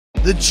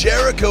The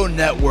Jericho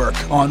Network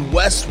on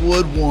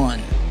Westwood One.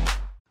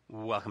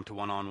 Welcome to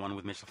One-on-One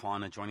with Mitch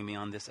LaFon, and joining me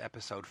on this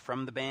episode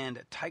from the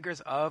band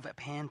Tigers of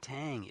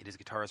Pantang, it is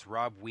guitarist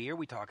Rob Weir.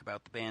 We talk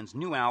about the band's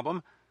new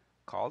album,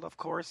 called, of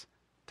course,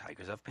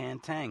 Tigers of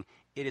Pantang.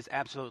 It is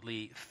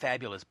absolutely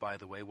fabulous, by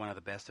the way, one of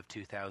the best of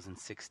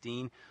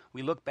 2016.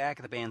 We look back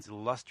at the band's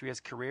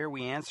illustrious career.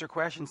 We answer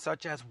questions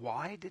such as,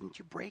 why didn't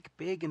you break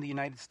big in the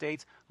United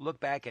States? Look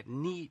back at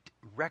neat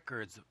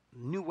records,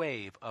 new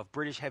wave of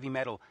British heavy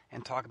metal,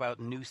 and talk about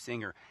new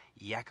singer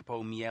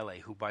Jacopo Miele,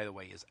 who, by the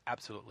way, is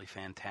absolutely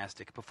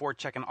fantastic. Before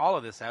checking all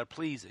of this out,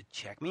 please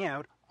check me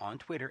out on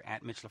Twitter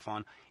at Mitch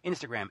LaFon,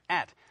 Instagram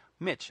at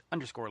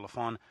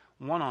Mitch_LaFon,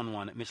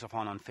 One-on-One Mitch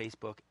LaFon on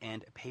Facebook,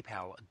 and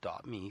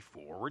paypal.me/Mitch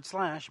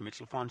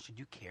LaFon should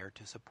you care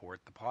to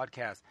support the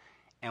podcast.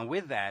 And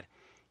with that,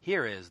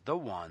 here is the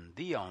one,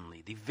 the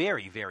only, the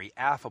very, very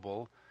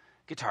affable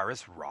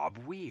guitarist Rob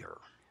Weir.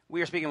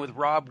 We are speaking with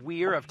Rob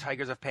Weir of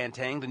Tigers of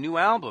Pantang. The new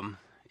album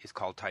is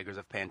called Tigers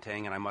of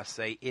Pantang, and I must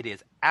say it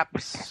is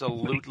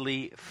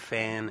absolutely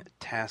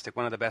fantastic.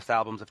 One of the best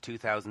albums of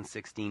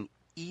 2016,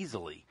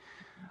 easily.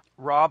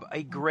 Rob,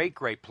 a great,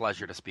 great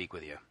pleasure to speak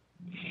with you.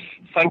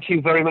 Thank you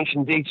very much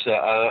indeed, sir.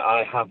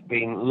 I have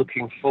been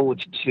looking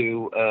forward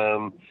to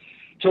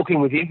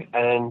talking with you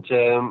and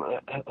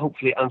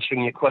hopefully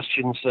answering your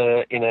questions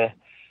in an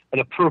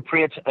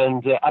appropriate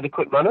and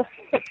adequate manner.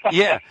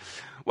 Yeah.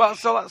 Well,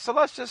 so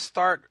let's just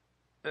start,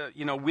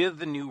 with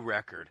the new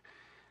record.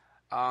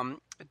 Talk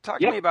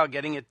to me about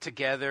getting it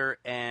together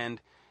and,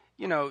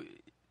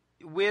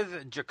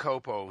 with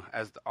Jacopo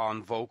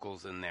on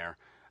vocals in there.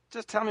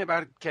 Just tell me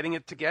about getting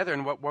it together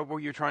and what were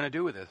you trying to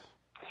do with it?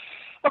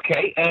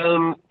 Okay.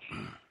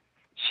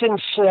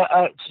 Since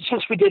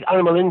we did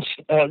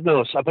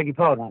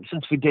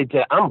Since we did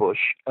Ambush,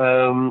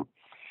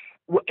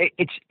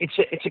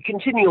 it's a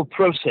continual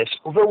process.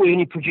 Although we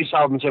only produce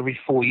albums every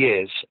 4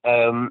 years,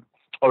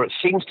 or it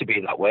seems to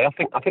be that way. I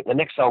think the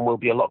next album will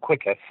be a lot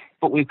quicker,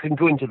 but we can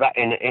go into that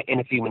in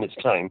a few minutes'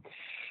 time.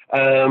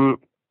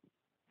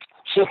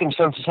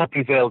 Circumstances have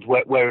prevailed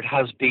where it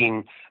has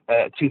been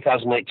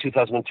 2008,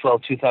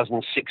 2012,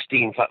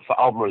 2016 for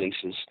album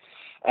releases.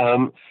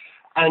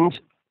 And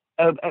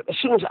as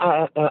soon as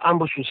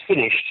Ambush was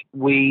finished,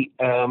 we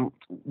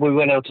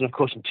went out and, of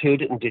course,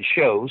 toured it and did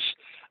shows.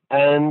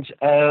 And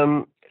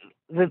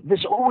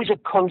there's always a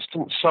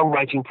constant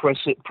songwriting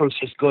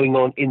process going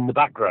on in the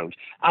background,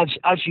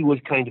 as you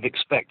would kind of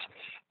expect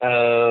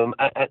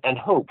and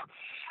hope.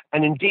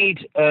 And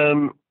indeed,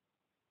 there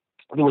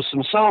were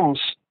some songs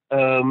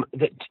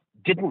that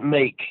didn't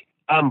make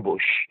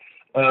Ambush,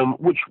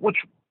 which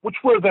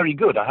were very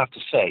good, I have to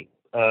say.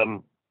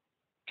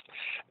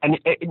 And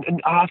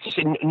I have to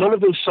say, none of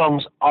those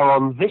songs are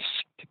on this.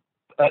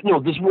 No,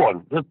 there's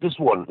one. There's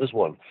one.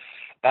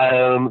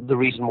 The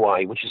Reason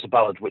Why, which is a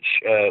ballad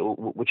which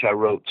I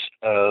wrote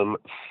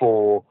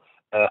for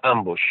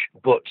Ambush,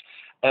 but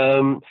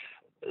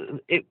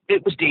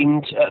it was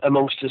deemed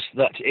amongst us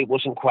that it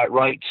wasn't quite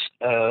right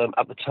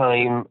at the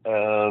time,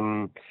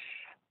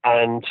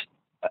 and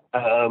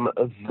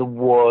there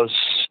was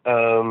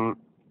a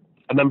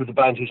member of the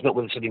band who's not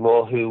with us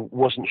anymore who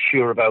wasn't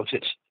sure about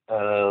it.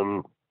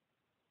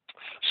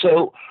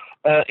 So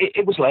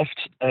it was left,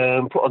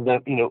 put on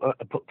the,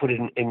 put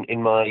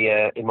in my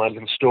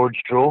little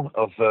storage drawer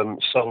of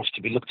songs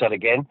to be looked at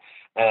again,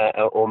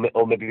 or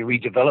maybe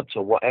redeveloped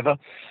or whatever.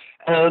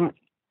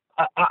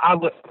 I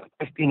would,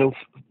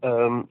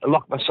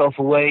 lock myself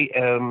away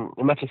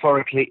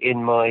metaphorically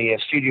in my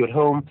studio at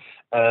home,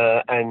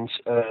 and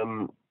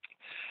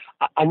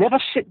I never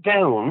sit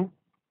down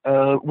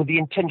with the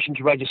intention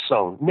to write a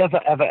song. Never,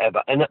 ever,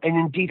 ever. And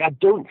indeed, I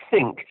don't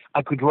think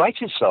I could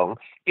write a song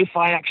if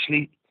I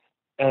actually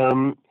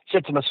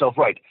said to myself,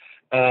 right,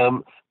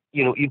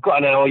 you've got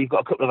an hour, you've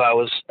got a couple of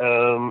hours,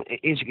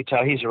 here's a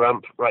guitar, here's a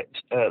ramp, right,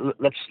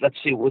 let's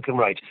see what we can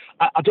write.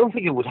 I don't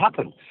think it would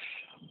happen.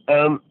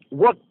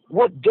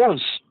 What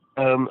does,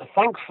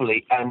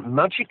 thankfully and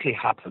magically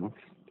happen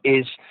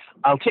is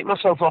I'll take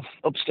myself off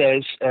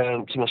upstairs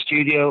to my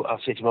studio. I'll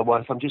say to my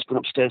wife, I'm just going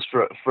upstairs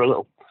for a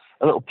little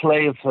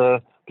play of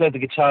the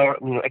guitar,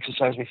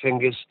 exercise my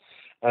fingers,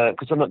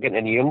 because I'm not getting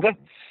any younger.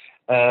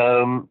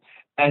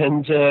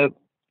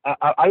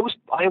 I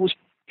always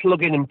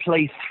plug in and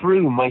play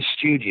through my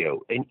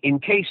studio in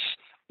case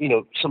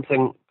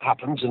something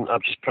happens and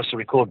I've just pressed the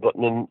record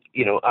button and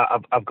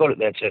I've got it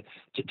there to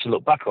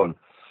look back on.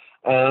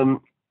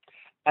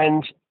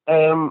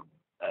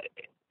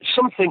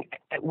 Something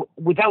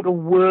without a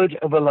word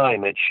of a lie,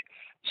 Mitch,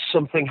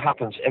 something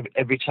happens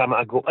every time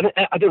I go. And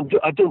I don't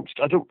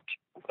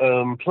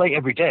play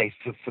every day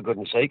for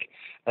goodness sake.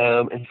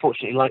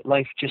 Unfortunately,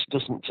 life just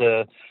doesn't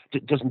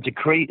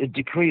decree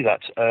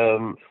that.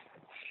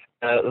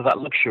 That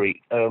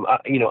luxury.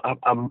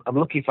 I'm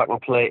lucky if I can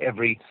play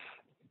every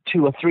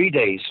 2 or 3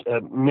 days,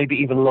 maybe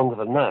even longer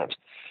than that.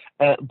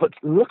 But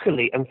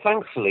luckily and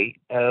thankfully,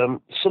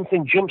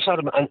 something jumps out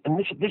of my, and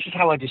this is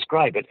how I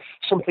describe it.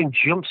 Something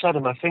jumps out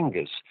of my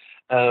fingers,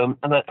 and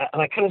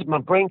my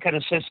brain kind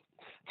of says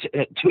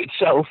to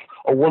itself,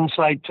 or one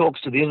side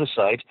talks to the other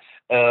side,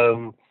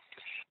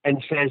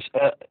 and says,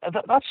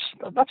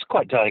 that's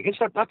quite Tigers,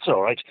 that's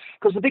all right.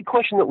 Because the big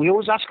question that we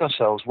always ask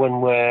ourselves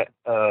when we're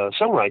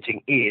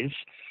songwriting is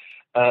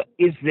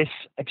this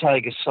a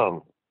Tigers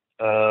song?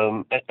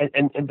 And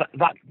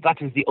that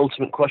is the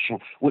ultimate question,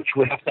 which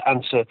we have to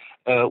answer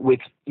with,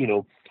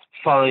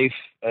 five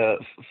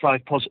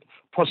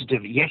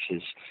positive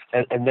yeses,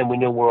 and then we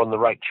know we're on the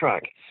right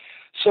track.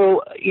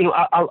 So,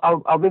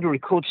 I'll maybe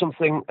record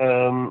something.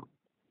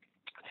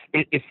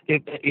 If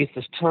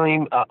there's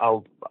time,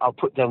 I'll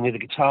put down the other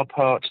guitar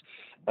part,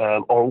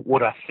 or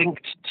what I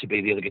think to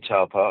be the other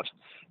guitar part.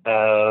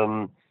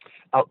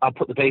 I'll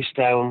put the bass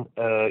down.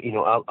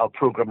 I'll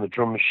program the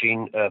drum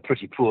machine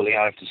pretty poorly,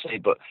 I have to say,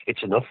 but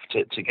it's enough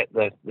to get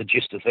the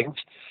gist of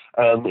things.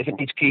 If it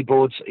needs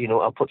keyboards,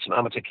 I'll put some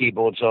amateur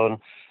keyboards on.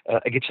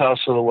 A guitar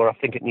solo where I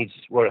think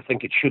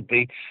it should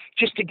be,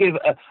 just to give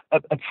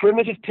a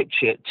primitive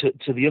picture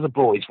to the other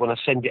boys when I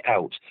send it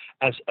out,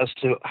 as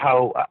to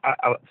how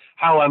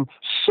I'm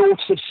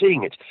sort of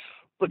seeing it.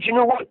 But you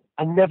know what?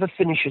 I never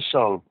finish a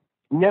song.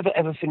 Never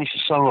ever finish a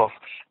song off,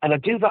 and I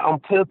do that on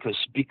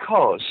purpose,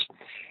 because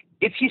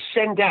if you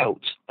send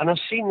out, and I've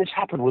seen this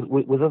happen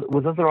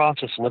with other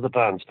artists and other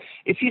bands,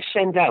 if you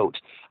send out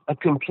a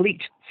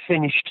complete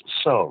finished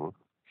song,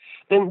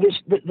 then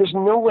there's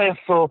nowhere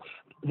for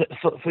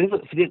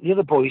the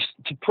other boys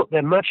to put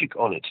their magic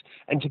on it,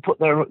 and to put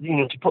their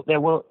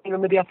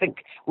maybe I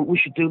think we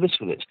should do this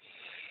with it.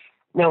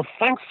 Now,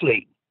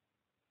 thankfully,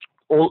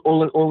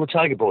 all the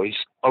Tiger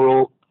Boys are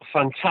all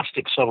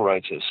fantastic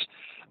songwriters.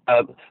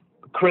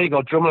 Craig,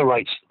 our drummer,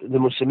 writes the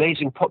most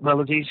amazing pop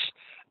melodies.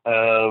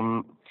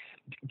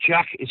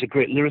 Jack is a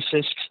great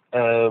lyricist.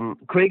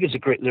 Craig is a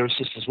great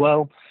lyricist as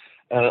well.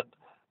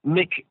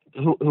 Mick,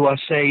 who I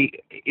say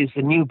is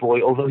the new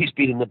boy, although he's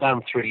been in the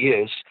band 3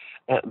 years,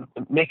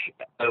 Mick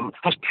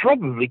has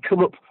probably come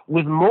up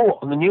with more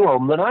on the new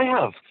album than I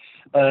have.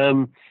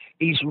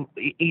 He's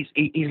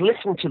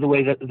listened to the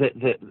way that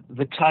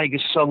the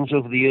Tigers songs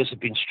over the years have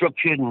been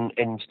structured,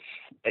 and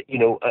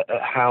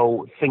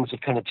how things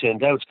have kind of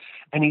turned out,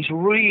 and he's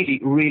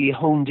really, really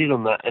honed in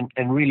on that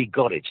and really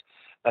got it.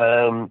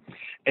 And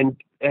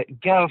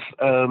Gav,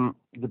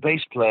 the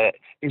bass player,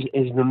 is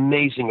an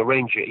amazing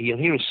arranger. He'll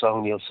hear a song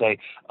and he'll say,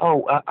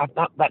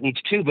 that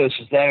needs 2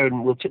 verses there,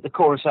 and we'll take the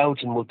chorus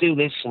out, and we'll do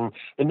this, and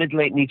the middle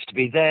 8 needs to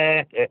be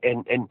there,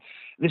 and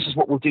this is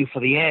what we'll do for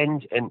the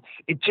end. And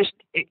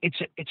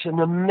it's an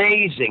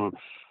amazing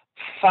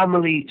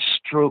family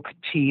stroke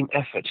team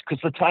effort, because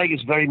the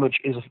Tigers very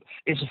much is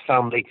a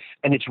family,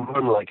 and it's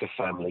run like a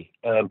family.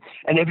 And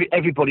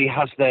everybody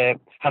has their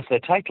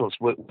titles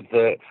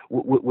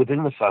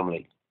within the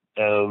family,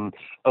 of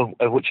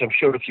which I'm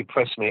sure if you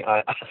press me,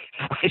 I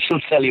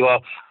shall tell you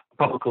our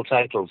comical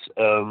titles.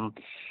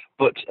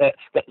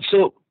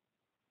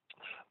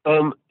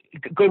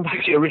 Going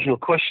back to your original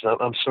question,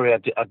 I'm sorry,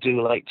 I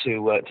do like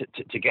to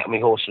get on my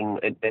horse and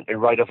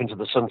ride off into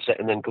the sunset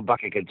and then come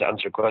back again to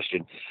answer a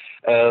question.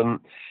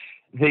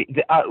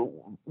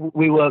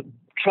 We were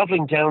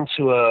travelling down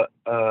to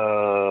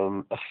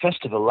a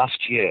festival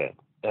last year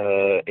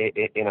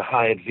in a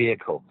hired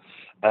vehicle,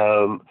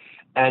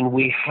 and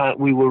we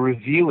were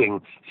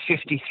reviewing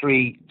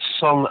 53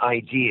 song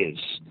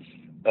ideas,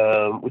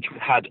 which we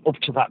had up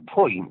to that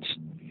point,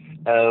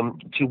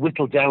 to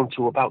whittle down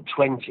to about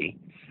 20.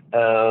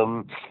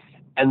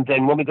 And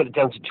then when we got it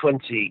down to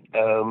 20,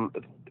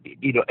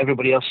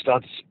 everybody else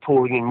started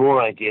pouring in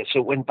more ideas. So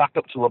it went back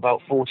up to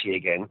about 40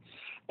 again,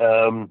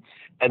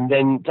 and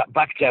then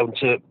back down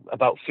to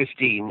about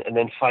 15, and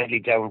then finally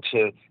down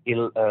to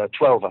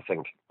 12, I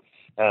think.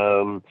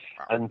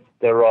 And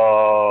there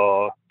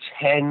are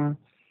 10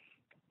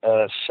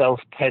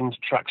 self-penned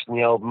tracks in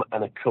the album,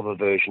 and a cover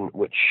version,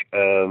 which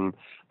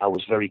I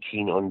was very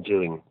keen on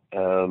doing.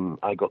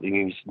 I got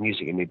the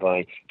music in me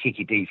by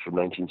Kiki D from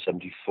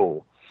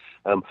 1974.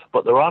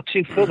 But there are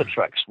 2 further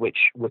tracks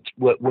which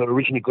were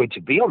originally going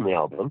to be on the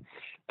album,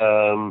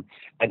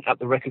 and at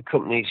the record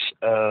company's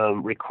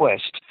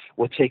request,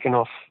 were taken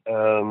off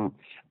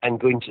and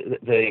going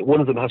to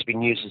one of them has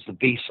been used as the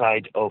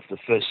B-side of the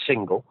first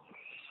single,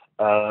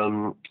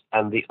 and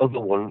the other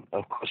one,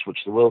 of course,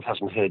 which the world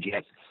hasn't heard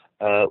yet,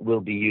 will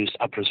be used,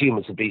 I presume,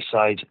 as a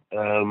B-side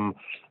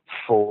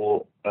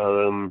for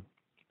the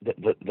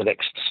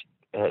next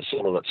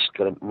single that's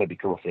going to maybe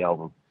come off the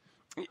album.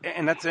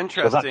 And that's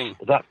interesting.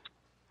 So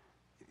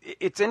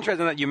it's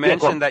interesting that you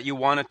mentioned that you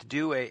wanted to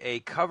do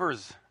a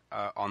covers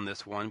on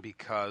this one,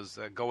 because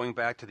going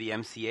back to the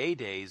MCA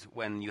days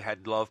when you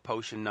had Love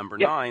Potion number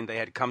 9, they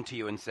had come to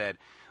you and said,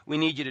 we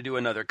need you to do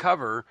another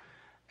cover,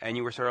 and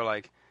you were sort of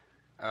like,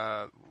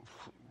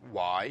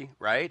 why,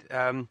 right?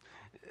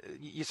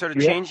 You sort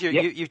of changed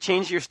you've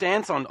changed your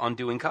stance on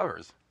doing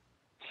covers.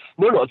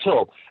 No, not at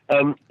all.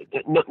 No,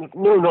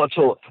 not at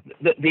all.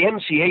 The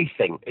MCA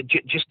thing,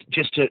 just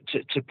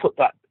to put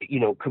that,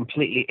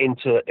 completely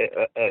into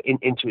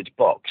its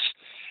box.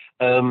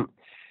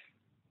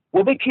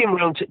 Well, they came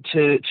around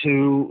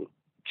to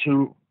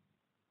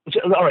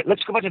all right.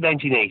 Let's go back to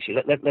 1980.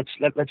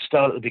 Let's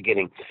start at the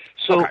beginning.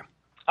 So, okay.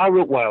 I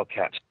wrote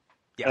Wildcat.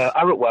 Yes.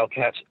 I wrote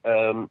Wildcat.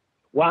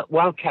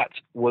 Wildcat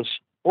was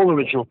all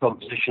original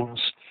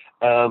compositions,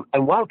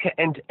 and Wildcat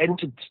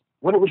entered,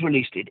 when it was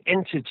released, it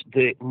entered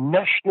the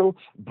national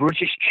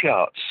British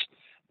charts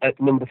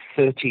at number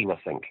 13, I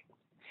think.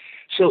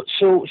 So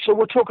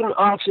we're talking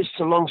artists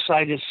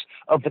alongside us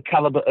of the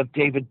caliber of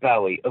David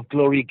Bowie, of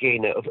Gloria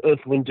Gaynor, of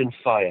Earth, Wind and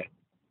Fire.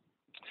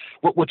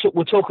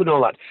 We're talking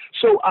all that.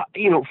 So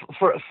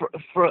for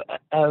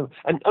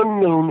an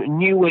unknown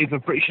new wave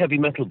of British heavy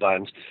metal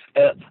bands,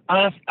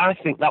 I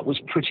think that was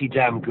pretty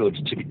damn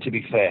good. To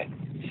be fair.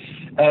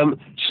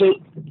 So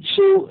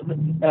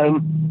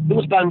there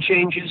was band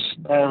changes,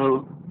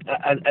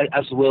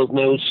 as the world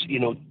knows.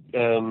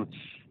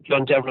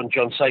 John Devereux and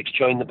John Sykes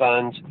joined the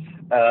band.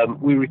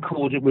 We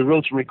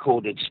wrote and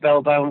recorded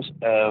Spellbound.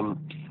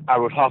 I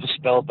wrote half of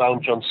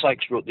Spellbound. John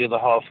Sykes wrote the other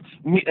half.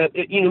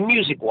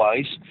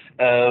 Music-wise,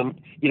 John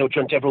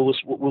Devereux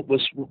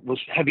was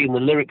heavy in the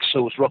lyrics,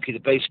 so was Rocky, the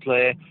bass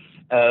player,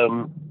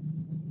 and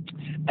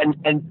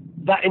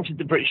that entered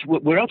the British.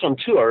 We're out on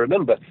tour, I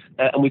remember,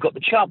 and we got the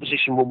chart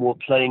position when we were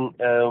playing.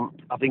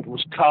 I think it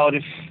was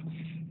Cardiff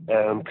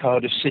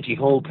City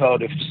Hall,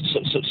 Cardiff,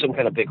 some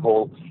kind of big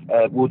hall.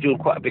 We were doing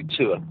quite a big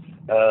tour,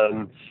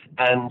 and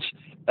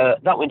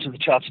that went to the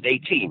charts at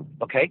 18.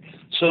 Okay,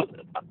 so.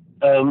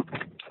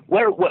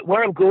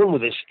 Where I'm going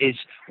with this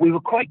is we were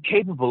quite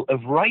capable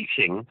of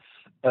writing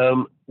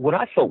what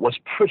I thought was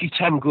pretty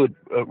damn good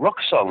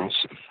rock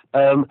songs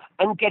and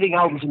getting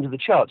albums into the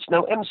charts.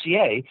 Now,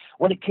 MCA,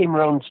 when it came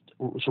around,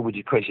 so we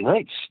did Crazy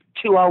Nights,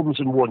 2 albums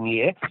in 1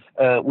 year,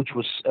 which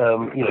was,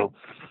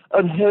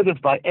 unheard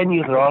of by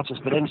any other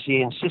artist, but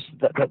MCA insisted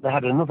that they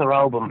had another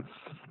album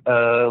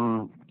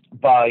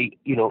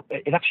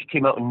it actually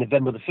came out on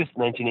November the 5th,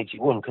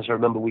 1981, because I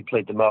remember we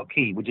played the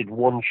Marquee. We did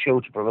one show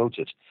to promote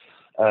it.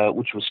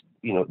 Which was,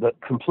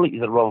 completely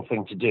the wrong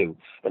thing to do.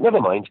 But never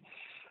mind.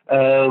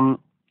 And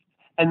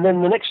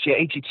then the next year,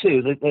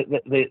 82,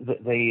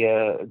 they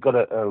got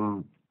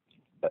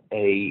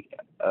a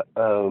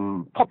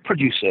pop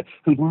producer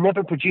who'd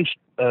never produced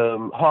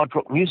hard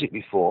rock music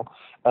before,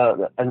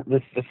 and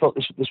they thought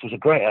this was a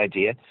great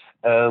idea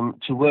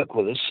to work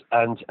with us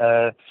and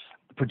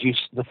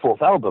produce the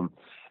 4th album.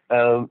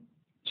 So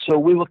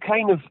we were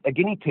kind of a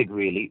guinea pig,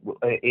 really,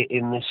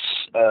 in this.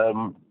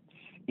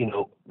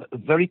 A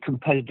very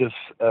competitive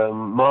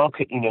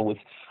market, with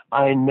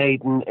Iron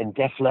Maiden and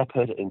Def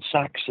Leppard and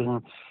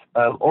Saxon,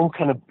 all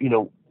kind of,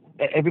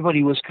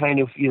 everybody was kind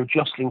of,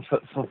 jostling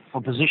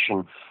for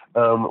position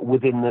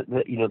within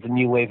the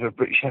new wave of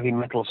British heavy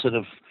metal sort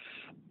of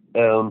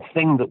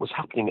thing that was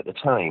happening at the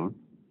time.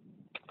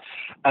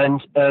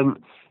 And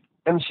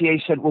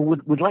MCA said, well,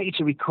 we'd like you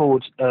to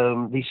record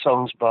these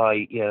songs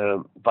by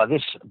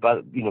this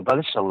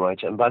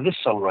songwriter and by this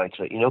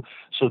songwriter,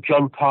 so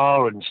John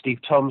Parr and Steve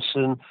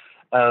Thompson,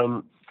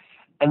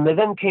 and they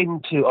then came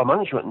to our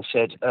management and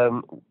said,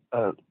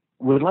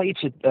 we'd like you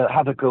to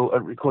have a go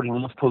at recording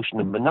Love Potion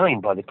No.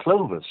 9 by the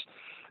Clovers.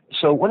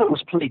 So when it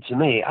was played to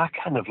me, I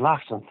kind of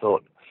laughed and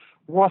thought,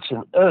 what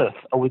on earth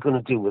are we going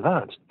to do with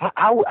that?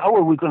 How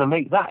are we going to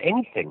make that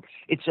anything?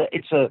 It's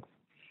a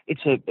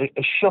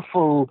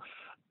shuffle,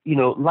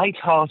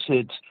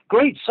 light-hearted,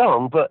 great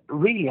song, but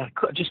really I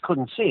just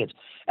couldn't see it.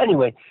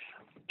 Anyway,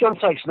 John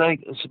Sykes and I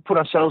put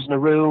ourselves in a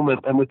room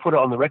and we put it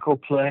on the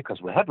record player,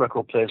 because we had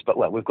record players, but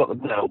we've got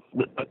them now,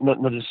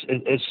 not as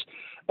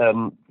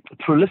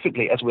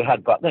prolifically as we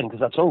had back then, because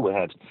that's all we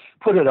had.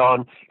 Put it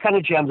on, kind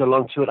of jammed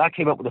along to it. I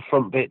came up with the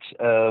front bit.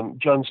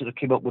 John sort of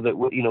came up with it,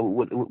 with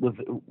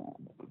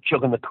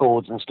chugging the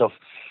chords and stuff.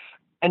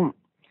 And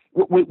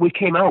we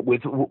came out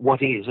with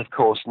what is, of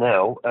course,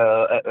 now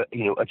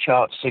a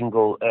chart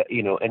single,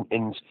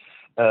 and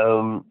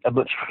a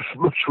much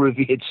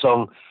revered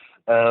song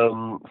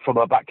from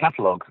our back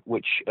catalogue,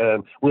 which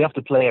we have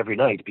to play every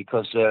night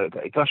because,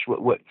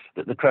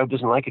 the crowd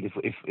doesn't like it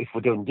if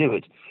we don't do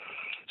it.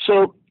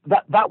 So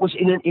that was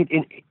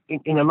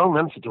in a long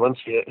answer to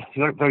answer a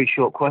very, very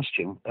short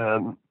question.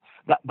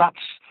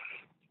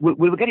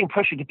 We were getting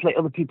pressure to play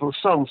other people's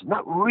songs, and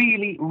that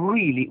really,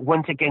 really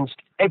went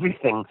against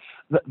everything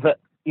that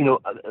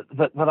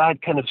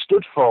I'd kind of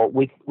stood for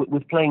with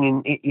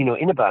playing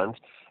in a band.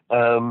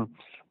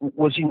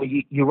 Was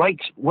you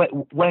write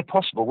where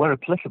possible, where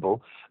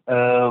applicable,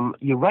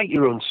 you write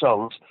your own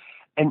songs,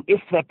 and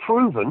if they're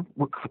proven,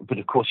 but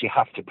of course you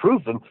have to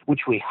prove them,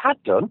 which we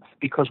had done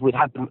because we'd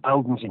had them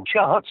albums in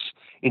charts,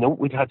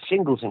 we'd had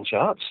singles in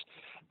charts.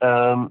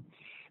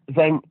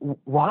 Then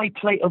why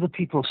play other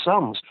people's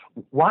songs?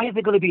 Why are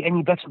they going to be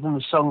any better than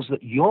the songs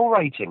that you're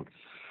writing?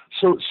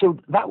 So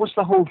that was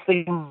the whole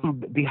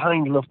thing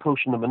behind Love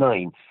Potion No.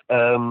 9.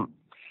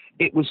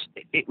 It was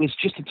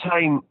just a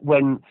time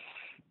when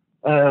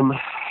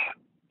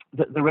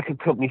the record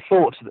company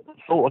thought,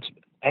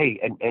 hey,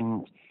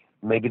 and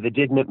maybe they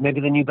did, maybe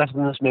they knew better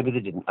than us, maybe they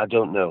didn't. I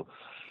don't know.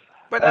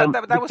 But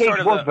that was sort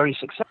of very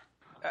successful.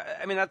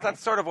 I mean, that's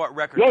sort of what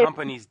record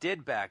companies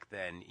did back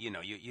then.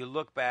 You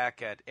look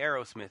back at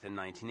Aerosmith in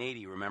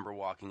 1980. Remember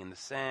Walking in the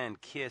Sand,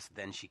 Kiss,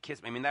 Then She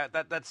Kissed Me. I mean,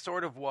 that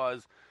sort of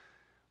was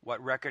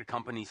what record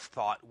companies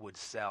thought would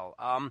sell.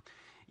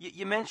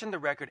 You mentioned the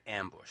record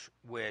Ambush,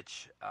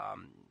 which,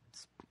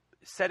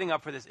 setting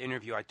up for this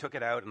interview, I took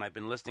it out and I've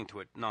been listening to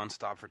it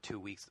nonstop for 2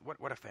 weeks.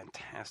 What a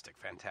fantastic,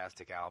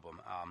 fantastic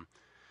album.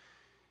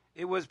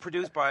 It was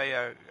produced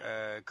by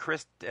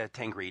Chris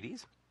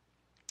Tangrides,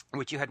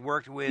 which you had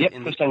worked with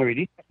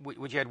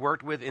which you had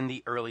worked with in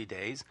the early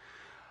days.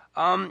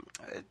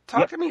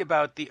 Talk to me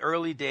about the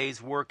early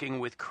days working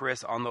with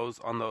Chris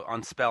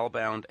on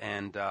Spellbound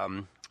and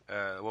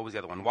what was the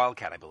other one?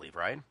 Wildcat, I believe,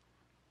 right?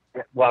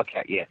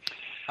 Wildcat, yeah.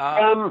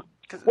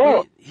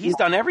 He's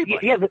done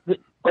everybody. Yeah.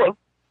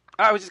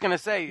 I was just going to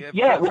say,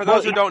 for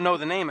those who don't know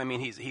the name, I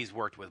mean, he's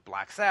worked with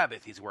Black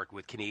Sabbath, he's worked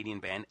with Canadian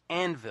band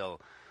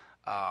Anvil.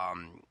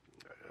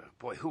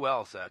 Boy, who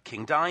else?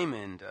 King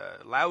Diamond,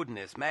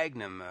 Loudness,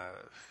 Magnum,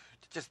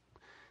 just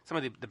some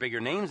of the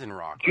bigger names in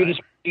rock. Judas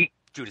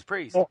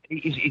Priest.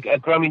 He's a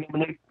Grammy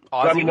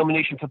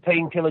nomination for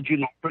Painkiller,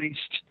 Judas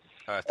Priest.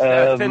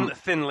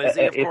 Thin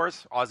Lizzy, of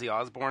course, Ozzy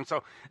Osbourne.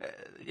 So,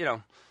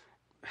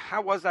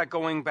 how was that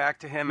going back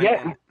to him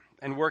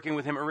and working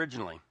with him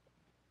originally?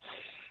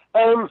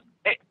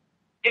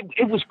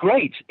 It was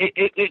great.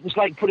 It was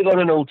like putting on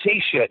an old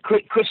T-shirt.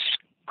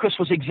 Chris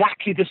was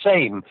exactly the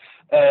same.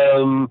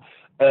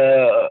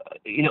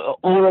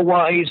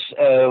 Aura-wise,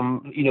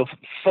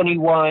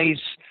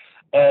 funny-wise.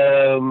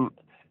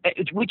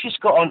 We just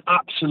got on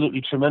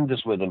absolutely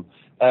tremendous with him.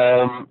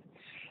 And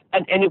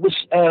it was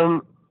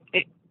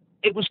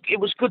it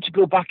was good to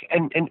go back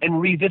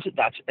and revisit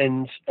that.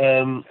 And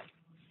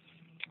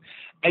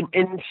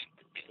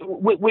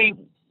we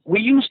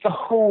used the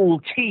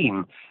whole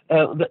team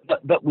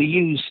that we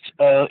used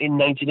in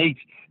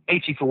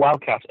 1980 for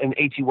Wildcat and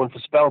 81 for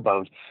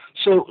Spellbound.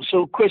 So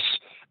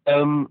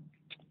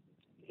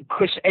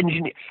Chris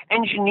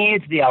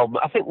engineered the album.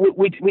 I think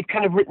we'd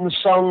kind of written the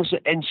songs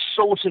and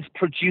sort of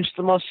produced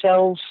them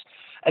ourselves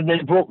and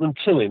then brought them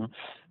to him.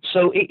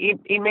 So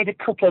he made a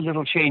couple of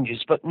little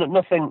changes, but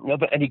nothing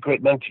of any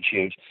great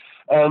magnitude.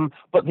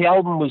 But the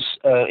album was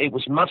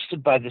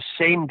mastered by the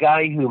same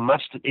guy who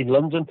mastered in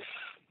London.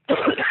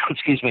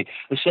 Excuse me,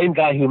 the same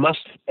guy who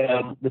mastered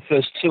the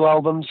first two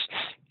albums.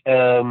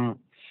 So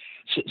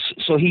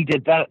he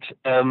did that.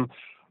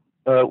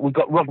 We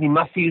got Rodney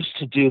Matthews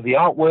to do the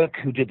artwork,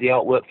 who did the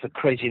artwork for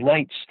Crazy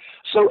Nights.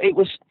 So it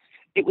was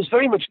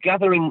very much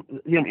gathering,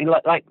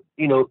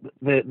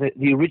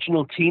 the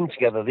original team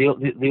together,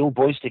 the old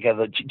boys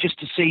together, just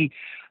to see,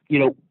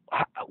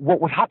 what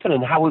would happen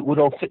and how it would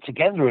all fit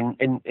together,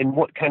 and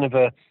what kind of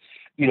a,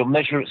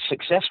 measure of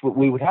success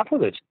we would have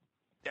with it.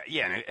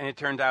 Yeah, and it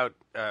turned out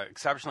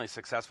exceptionally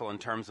successful in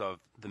terms of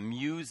the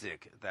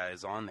music that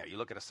is on there. You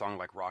look at a song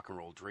like Rock and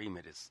Roll Dream;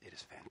 it is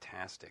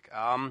fantastic.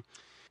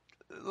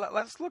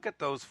 Let's look at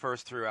those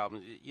first three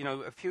albums.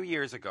 A few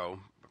years ago,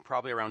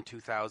 probably around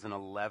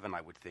 2011,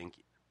 I would think,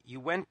 you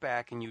went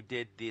back and you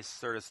did this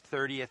sort of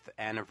 30th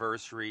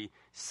anniversary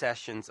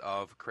sessions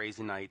of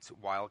Crazy Nights,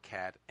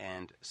 Wildcat,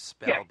 and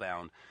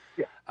Spellbound.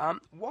 Yeah.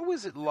 What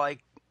was it like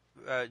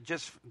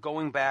just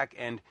going back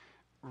and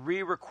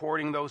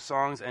re-recording those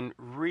songs and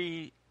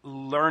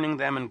relearning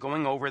them and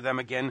going over them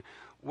again?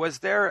 Was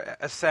there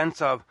a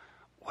sense of,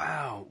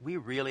 wow, we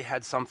really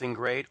had something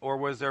great? Or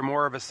was there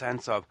more of a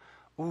sense of,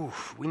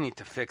 oof, we need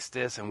to fix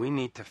this and we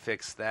need to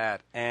fix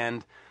that?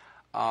 And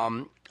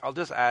I'll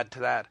just add to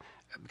that,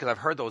 because I've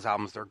heard those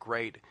albums, they're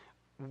great.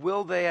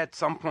 Will they at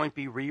some point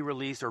be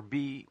re-released or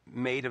be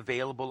made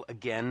available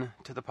again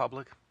to the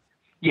public?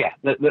 Yeah,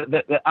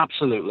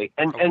 absolutely.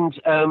 And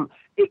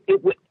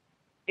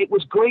it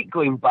was great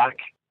going back,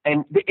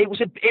 and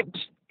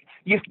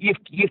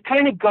you've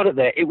kind of got it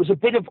there. It was a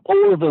bit of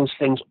all of those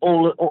things,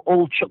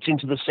 all chucked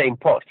into the same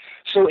pot.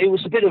 So it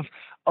was a bit of,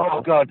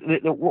 oh God,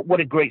 what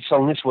a great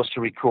song this was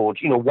to record.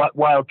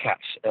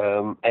 Wildcats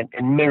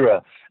and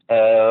Mirror,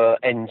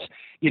 and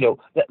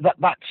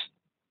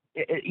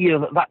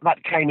that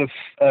kind of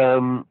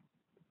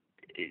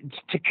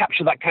to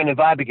capture that kind of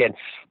vibe again.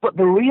 But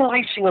the real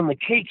icing on the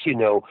cake,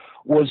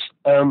 was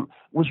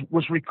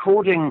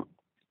recording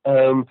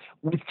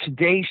with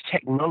today's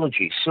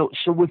technology. So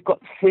we've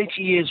got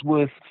 30 years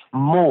worth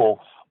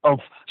more of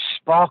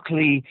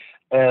sparkly,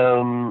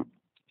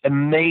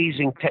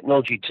 amazing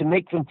technology to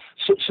make them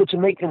to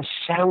make them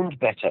sound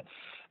better.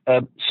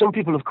 Some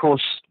people, of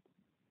course,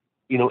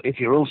 if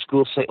you're old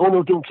school, say, "Oh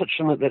no, don't touch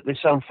them; they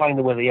sound fine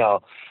the way they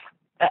are."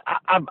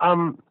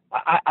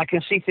 I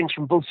can see things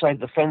from both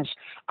sides of the fence.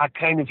 I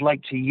kind of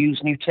like to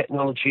use new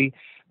technology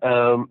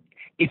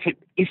if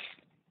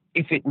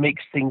it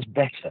makes things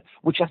better,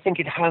 which I think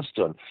it has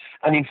done.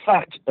 And in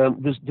fact,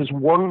 there's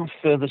one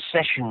further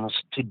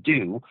sessions to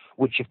do,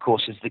 which of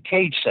course is the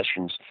Cage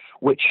sessions,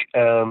 which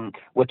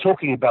we're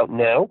talking about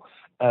now,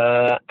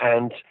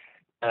 and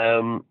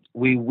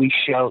we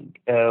shall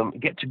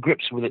get to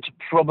grips with it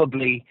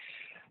probably.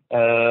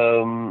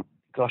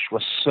 Gosh, we're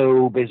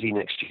so busy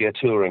next year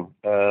touring,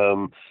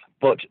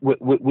 but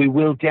we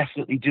will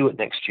definitely do it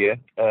next year.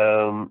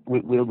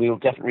 We'll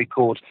definitely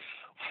record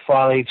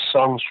 5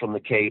 songs from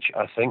the Cage,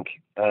 I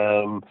think,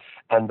 and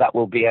that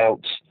will be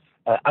out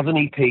as an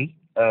EP.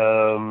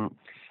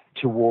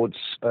 towards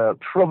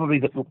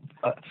probably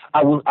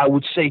I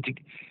would say,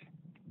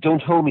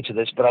 don't hold me to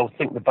this, but I would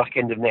think the back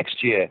end of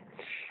next year.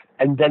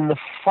 And then the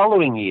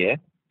following year,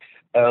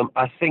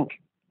 I think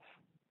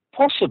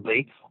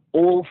possibly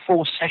all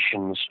 4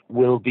 sessions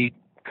will be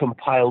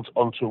compiled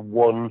onto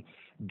one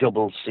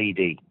double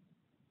CD.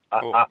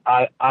 Cool.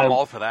 I'm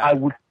all for that. I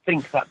would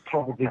think that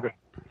probably,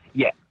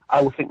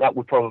 I would think that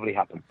would probably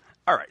happen.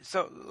 All right,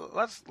 so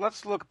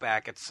let's look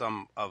back at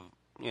some of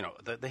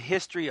the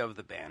history of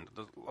the band.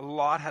 A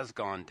lot has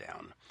gone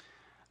down.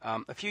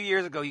 A few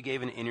years ago, you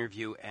gave an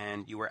interview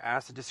and you were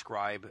asked to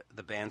describe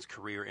the band's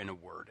career in a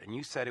word, and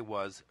you said it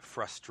was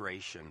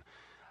frustration.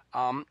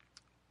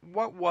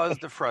 What was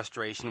the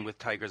frustration with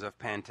Tigers of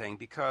Pantang?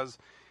 Because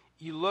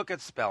you look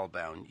at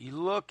Spellbound, you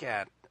look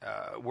at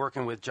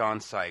working with John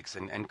Sykes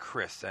and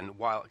Chris and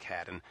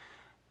Wildcat, and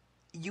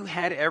you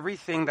had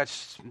everything that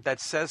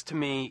says to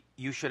me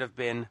you should have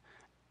been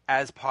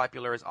as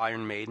popular as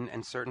Iron Maiden,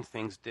 and certain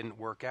things didn't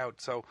work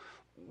out. So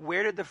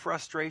where did the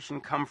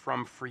frustration come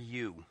from for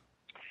you?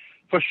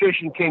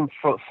 Frustration came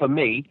for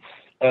me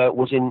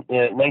was in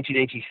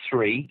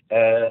 1983,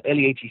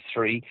 early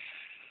 83.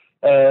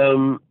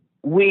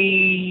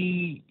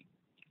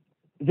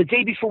 The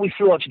day before we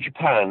flew out to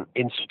Japan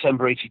in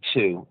September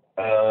 82,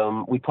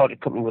 we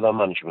parted company with our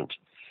management.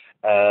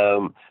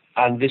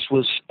 And this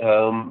was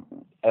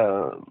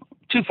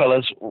 2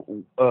 fellas,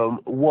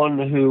 one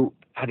who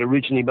had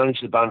originally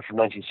managed the band from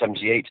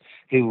 1978,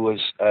 who was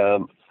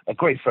a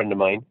great friend of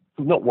mine,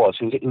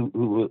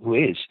 who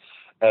is,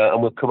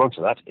 and we'll come on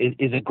to that,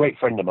 is a great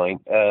friend of mine.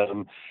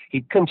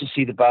 He'd come to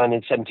see the band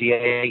in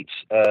 78.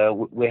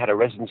 We had a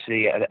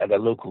residency at a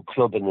local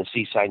club in the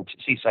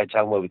seaside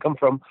town where we come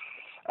from.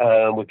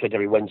 We played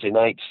every Wednesday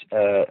night,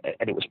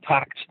 and it was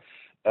packed,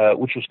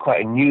 which was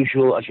quite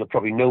unusual, as you'll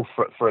probably know,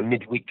 for a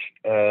midweek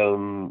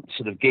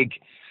sort of gig.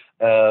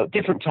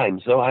 Different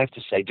times, though, I have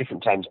to say,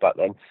 different times back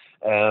then.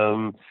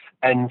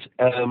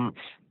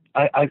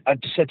 I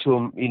just said to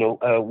him,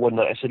 one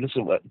night, I said,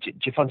 listen, do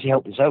you fancy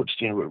helping us out?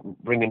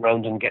 Bringing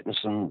round and getting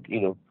some,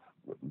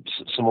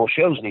 some more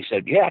shows? And he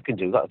said, yeah, I can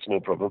do that. It's no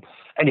problem.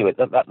 Anyway,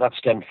 that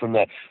stemmed from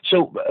there.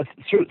 So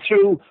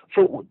through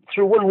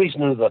one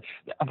reason or another,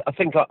 I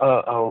think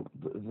the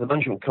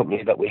management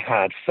company that we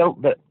had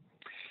felt that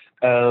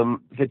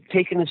they'd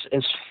taken us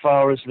as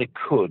far as they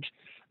could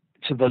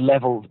to the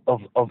level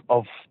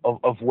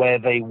of where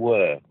they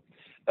were,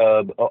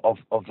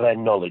 of their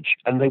knowledge,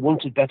 and they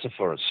wanted better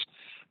for us.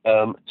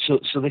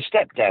 So they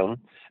stepped down,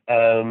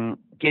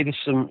 gave us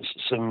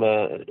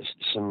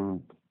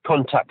some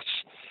contacts,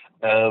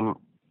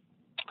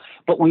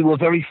 but we were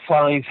very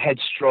 5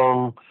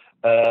 headstrong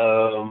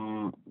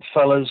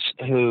fellas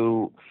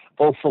who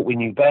all thought we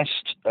knew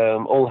best,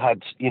 all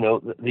had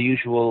the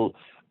usual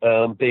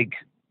big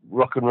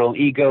rock and roll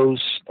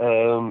egos,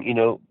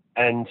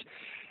 and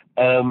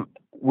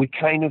we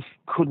kind of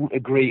couldn't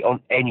agree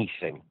on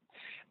anything.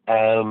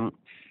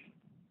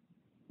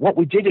 What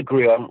we did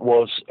agree on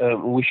was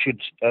we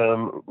should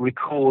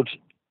record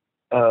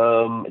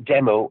a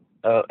demo,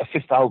 a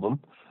 5th album,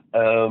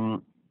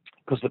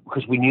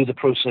 because we knew the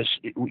process,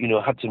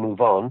 had to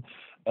move on,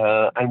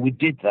 and we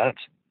did that,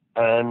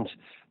 and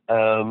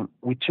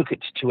we took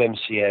it to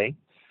MCA,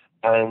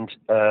 and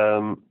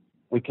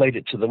we played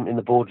it to them in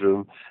the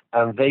boardroom,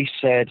 and they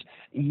said,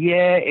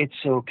 yeah,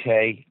 it's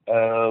okay,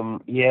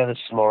 yeah, there's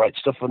some all right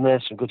stuff on there,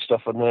 some good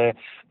stuff on there,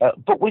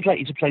 but we'd like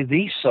you to play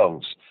these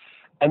songs.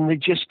 And they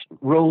just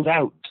rolled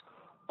out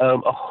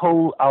a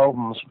whole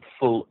album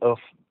full of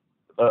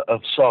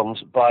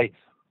songs by,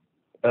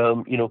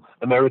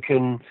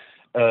 American,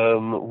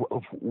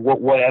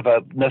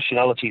 whatever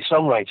nationality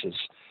songwriters.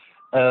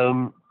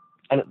 And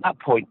at that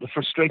point, the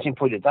frustrating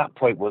point at that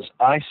point was,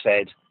 I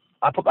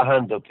put my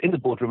hand up in the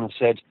boardroom and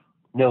said,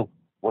 no,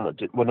 we're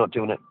not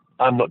doing it.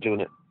 I'm not doing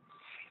it.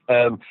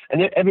 And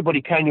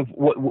everybody kind of,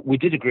 we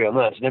did agree on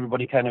that, and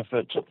everybody kind of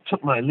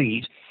took my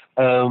lead,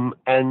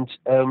 and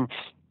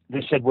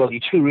they said, well, you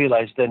do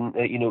realize then,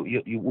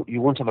 you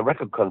won't have a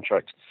record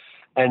contract.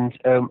 And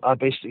I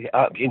basically,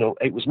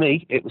 it was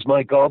me, it was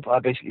my gob. I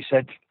basically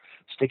said,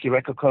 stick your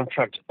record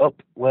contract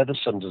up where the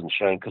sun doesn't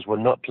shine, because we're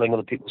not playing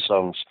other people's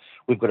songs.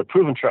 We've got a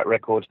proven track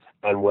record,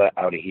 and we're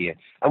out of here.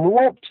 And we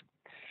walked.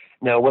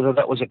 Now, whether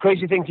that was a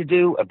crazy thing to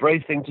do, a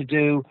brave thing to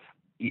do,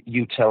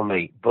 you tell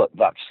me. But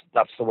that's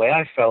the way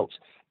I felt.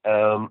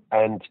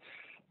 And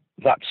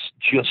that's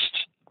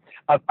just,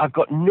 I've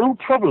got no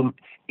problem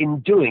in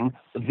doing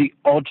the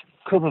odd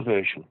cover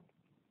version.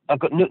 I've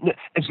got no,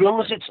 as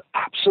long as it's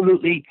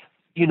absolutely,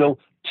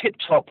 tip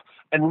top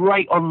and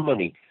right on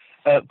money.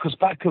 Because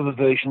back cover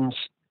versions,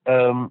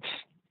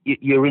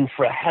 you're in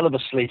for a hell of a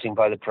slating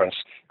by the press.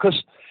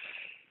 Because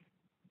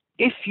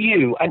if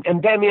you,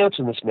 and bear me out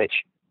on this,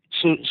 Mitch.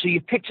 So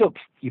you picked up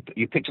the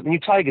new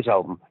Tigers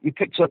album, you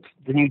picked up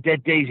the new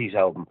Dead Daisies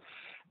album,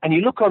 and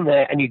you look on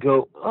there and you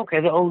go, okay,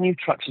 they're all new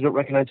tracks I don't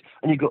recognize.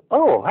 And you go,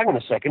 oh, hang on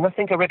a second, I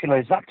think I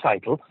recognize that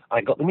title.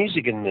 I got the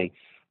music in me.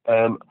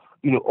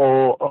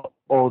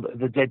 Or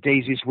the Dead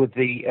Daisies with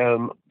the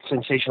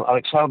sensational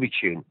Alex Harvey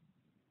tune.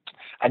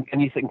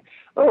 And you think,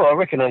 Oh, I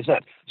recognise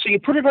that. So you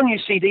put it on your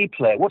CD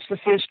player. What's the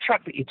first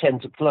track that you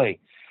tend to play?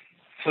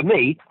 For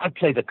me, I'd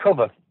play the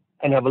cover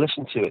and have a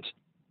listen to it,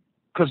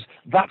 because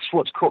that's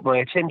what's caught my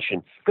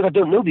attention. Because I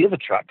don't know the other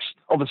tracks.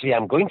 Obviously,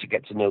 I'm going to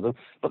get to know them,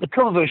 but the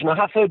cover version I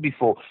have heard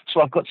before,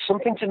 so I've got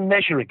something to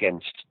measure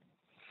against.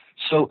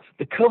 So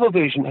the cover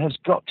version has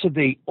got to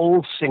be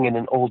all singing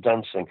and all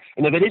dancing.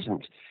 And if it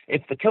isn't,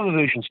 if the cover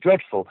version's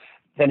dreadful,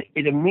 then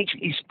it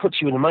immediately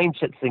puts you in a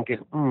mindset thinking,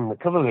 the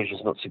cover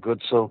version's not so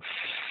good, so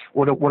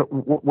what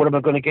am I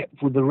going to get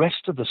with the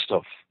rest of the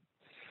stuff?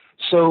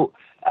 So,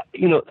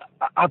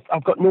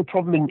 I've got no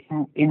problem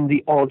in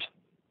the odd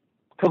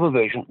cover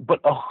version,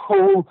 but a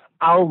whole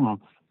album,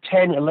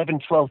 10, 11,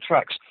 12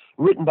 tracks,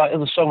 written by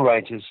other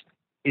songwriters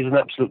is an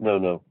absolute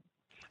no-no.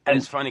 And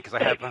it's funny because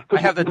I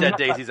have the Dead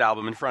Daisies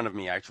album in front of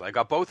me. Actually, I've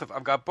got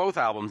both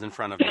albums in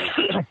front of me,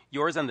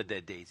 yours and the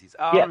Dead Daisies.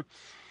 Yeah.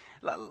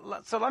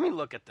 So let me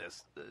look at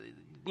this.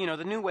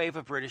 The new wave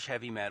of British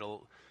heavy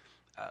metal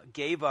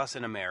gave us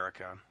in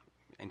America,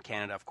 and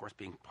Canada, of course,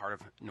 being part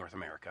of North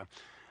America,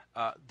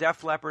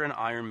 Def Leppard and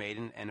Iron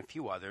Maiden and a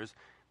few others,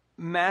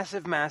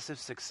 massive, massive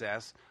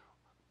success.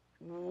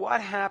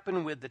 What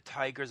happened with the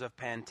Tigers of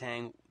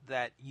Pantang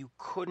that you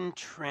couldn't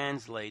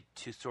translate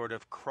to sort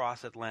of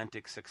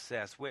cross-Atlantic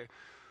success? Where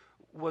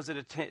was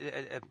it?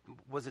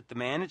 Was it the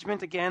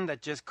management again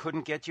that just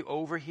couldn't get you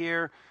over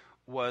here?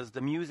 Was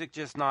the music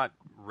just not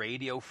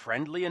radio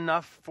friendly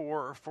enough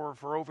for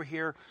over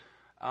here?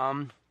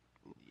 Talk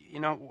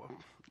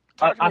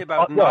to me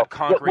about not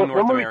conquering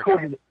North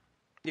America.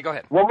 You go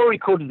ahead. When we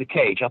recorded The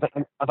Cage, I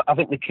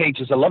think The Cage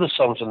has a lot of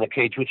songs on The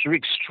Cage which are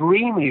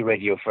extremely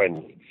radio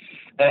friendly,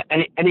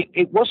 and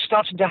it was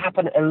starting to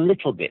happen a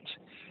little bit.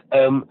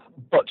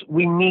 But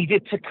we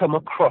needed to come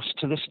across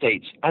to the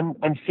States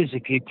and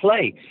physically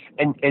play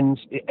and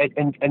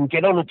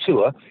get on a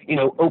tour,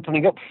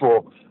 opening up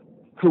for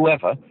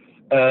whoever.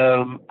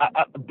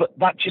 But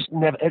that just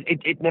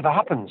never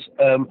happens.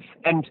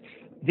 And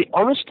the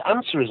honest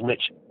answer is,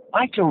 Mitch,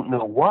 I don't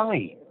know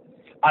why.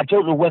 I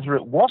don't know whether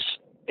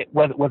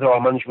whether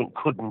our management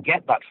couldn't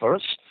get that for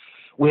us.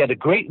 We had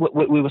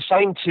we were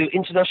signed to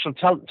International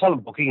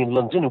Talent Booking in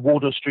London, in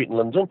Wardour Street in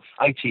London,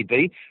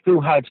 ITB,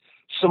 who had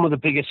some of the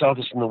biggest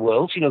artists in the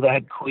world. They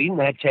had Queen,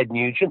 they had Ted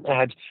Nugent, they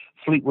had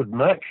Fleetwood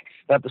Mac,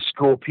 they had the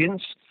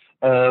Scorpions.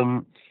 They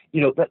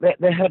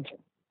had,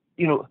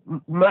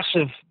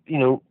 massive,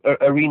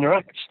 arena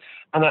acts.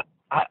 And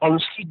I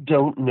honestly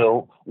don't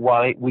know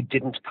why we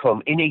didn't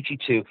come in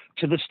 '82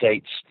 to the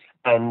States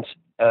and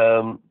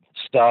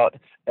start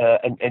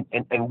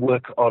and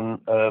work on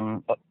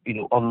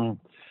on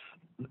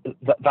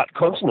that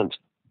continent,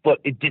 but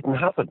it didn't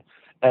happen.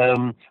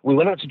 We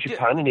went out to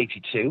Japan in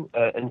 '82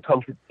 and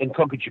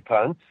conquered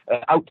Japan.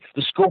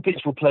 The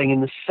Scorpions were playing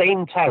in the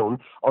same town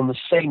on the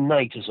same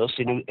night as us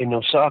in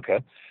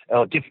Osaka.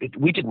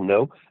 We didn't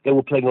know they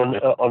were playing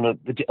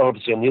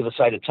obviously on the other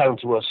side of town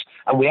to us,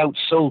 and we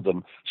outsold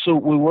them. So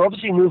we were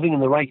obviously moving in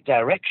the right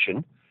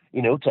direction,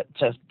 to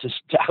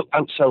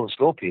outsell the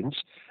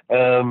Scorpions.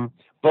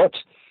 But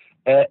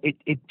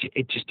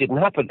it just didn't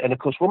happen. And of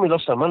course, when we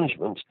lost our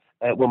management,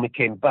 when we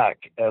came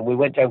back, we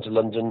went down to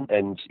London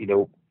and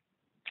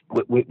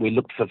we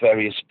looked for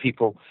various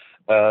people,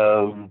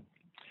 and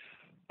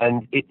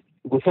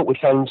we thought we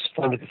found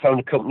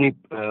a company,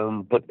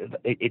 but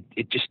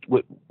it just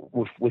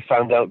we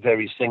found out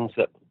various things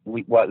the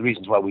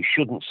reasons why we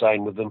shouldn't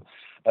sign with them,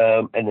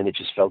 and then it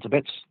just fell to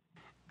bits.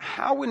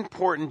 How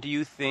important do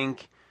you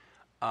think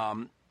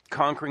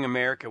Conquering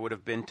America would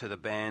have been to the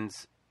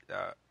band's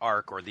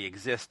arc or the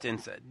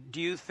existence? Do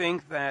you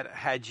think that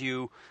had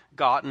you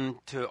gotten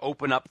to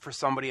open up for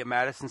somebody at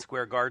Madison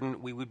Square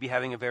Garden, we would be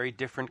having a very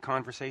different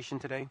conversation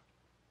today?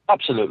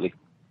 Absolutely.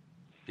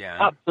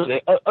 Yeah.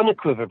 Absolutely.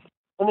 Unequivocally.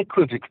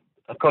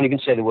 I can't even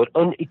say the word.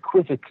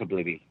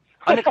 Unequivocally.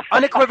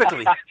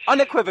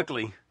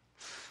 Unequivocally.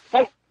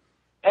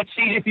 That's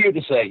easy for you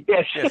to say.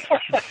 Yes. Yes.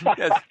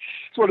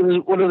 It's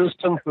one of those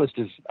tongue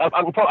twisters.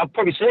 I'd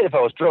probably say it if I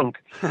was drunk.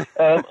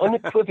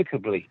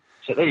 Unequivocally.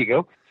 So there you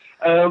go.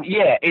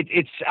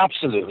 It's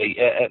absolutely.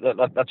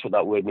 That's what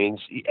that word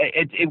means.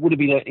 It would have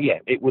been.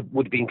 It would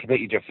have been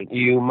completely different.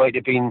 We might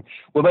have been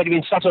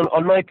sat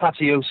on my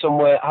patio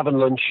somewhere having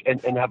lunch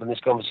and having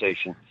this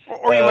conversation.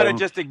 Or you might have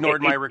just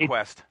ignored my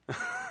request.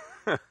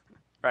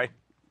 Right.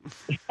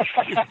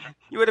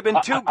 You would have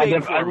been too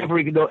big for me. I never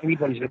ignored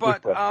anybody's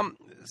request. But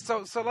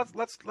so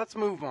let's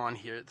move on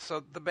here.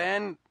 So the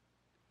band,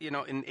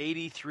 in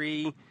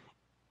 '83,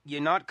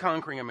 you're not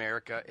conquering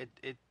America.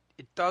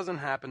 It doesn't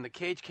happen. The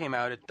Cage came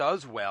out. It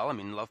does well. I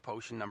mean, Love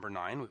Potion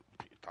 #9,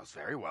 it does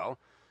very well.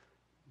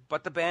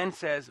 But the band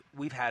says,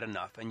 we've had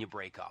enough, and you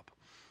break up.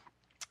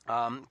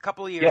 A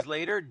couple of years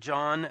later,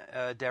 John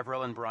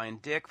Deverell and Brian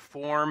Dick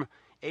form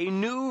a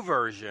new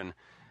version.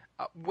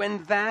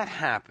 When that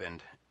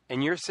happened,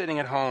 and you're sitting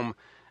at home,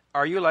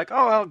 are you like,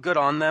 oh, well, good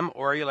on them?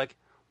 Or are you like,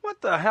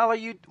 what the hell are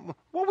you,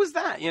 what was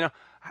that?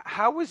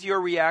 How was your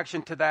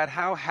reaction to that?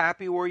 How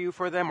happy were you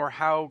for them, or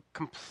how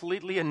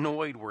completely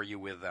annoyed were you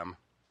with them?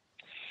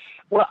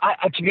 Well,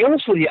 to be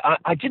honest with you,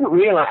 I didn't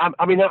realize.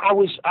 I mean, I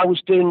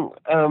was doing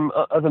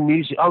other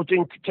music.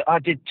 I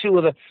did two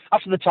other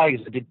after the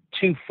Tigers. I did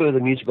two further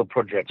musical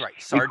projects. Right,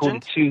 Sergeant.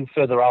 Recorded two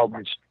further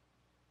albums,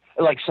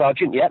 like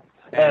Sergeant, yeah.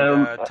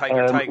 And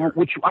Tiger.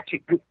 Which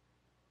actually,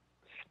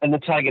 and the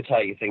Tiger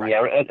thing, right.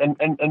 Yeah.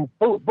 And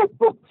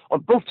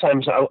both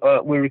times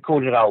we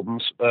recorded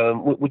albums,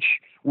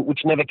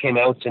 which never came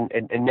out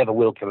and never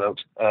will come out.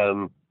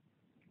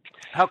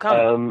 How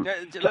come?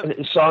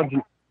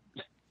 Sergeant.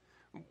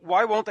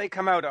 Why won't they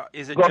come out?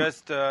 Is it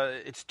just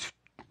it's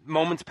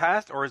moments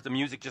past, or is the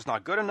music just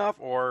not good enough,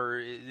 or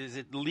is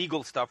it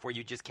legal stuff where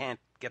you just can't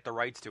get the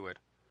rights to it?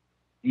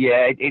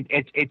 Yeah,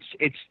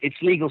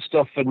 it's legal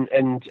stuff and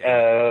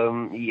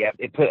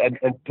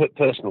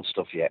personal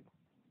stuff. Yeah.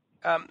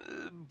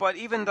 But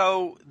even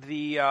though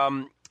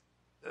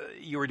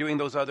you were doing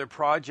those other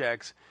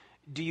projects,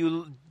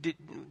 did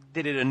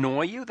it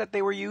annoy you that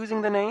they were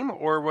using the name,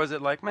 or was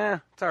it like, meh,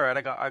 it's all right,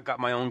 I got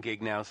my own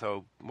gig now,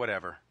 so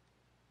whatever?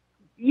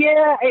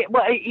 Yeah,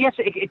 yes,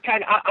 it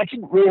kind of. I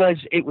didn't realize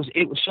it was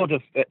sort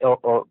of,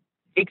 or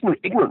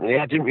ignorantly,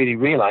 I didn't really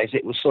realize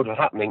it was sort of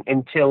happening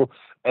until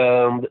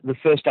the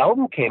first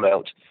album came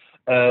out,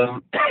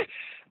 and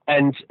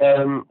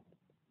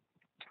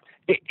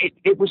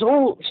it was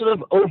all sort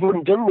of over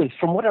and done with,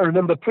 from what I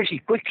remember, pretty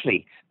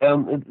quickly.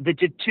 They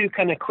did two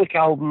kind of quick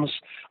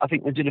albums. I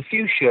think they did a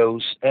few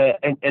shows,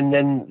 and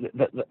then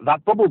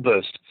that bubble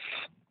burst.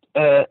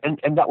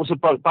 And that was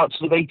about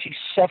sort of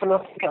 87, I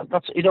think.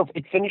 That's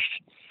it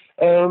finished.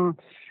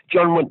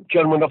 John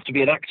went off to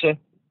be an actor.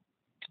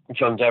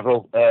 John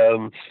Deverill.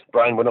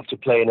 Brian went off to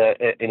play in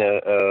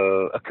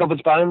a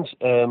covers band,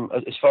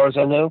 as far as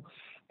I know,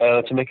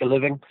 to make a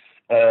living.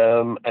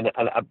 And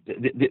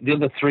the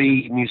other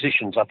three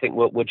musicians, I think,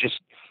 were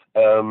just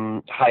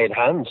hired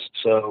hands.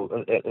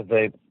 So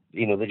they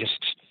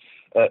just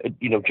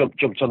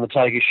jumped on the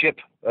Tiger ship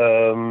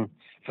for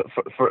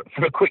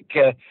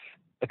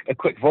a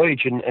quick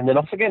voyage and then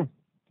off again.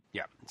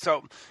 Yeah.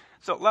 So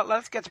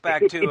let's get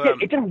back to.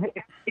 It didn't.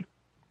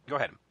 Go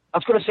ahead. I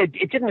was going to say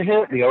it didn't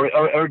hurt me, or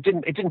it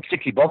didn't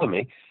particularly bother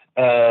me.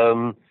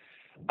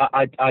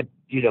 I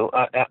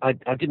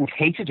didn't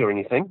hate it or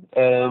anything.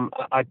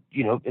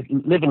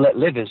 Live and let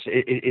live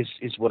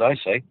is what I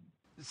say.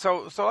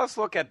 So let's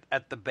look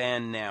at the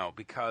band now,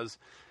 because,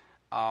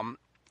 and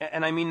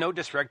I mean no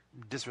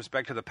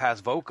disrespect to the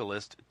past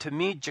vocalist. To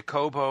me,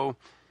 Jacobo,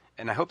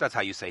 and I hope that's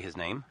how you say his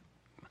name.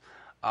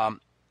 I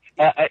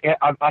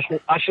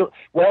shall.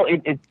 Well,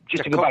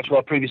 just to go back to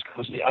our previous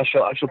conversation, I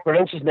shall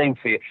pronounce his name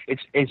for you.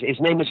 His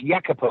name is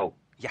Jacopo.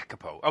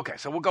 Jacopo. Okay,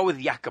 so we'll go with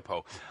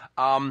Jacopo.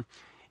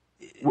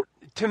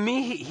 To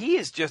me, he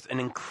is just an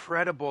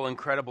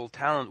incredible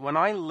talent. When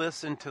I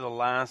listen to the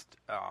last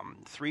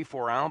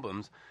 3-4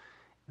 albums,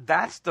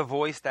 that's the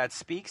voice that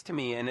speaks to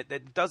me, and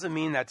it doesn't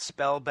mean that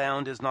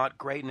Spellbound is not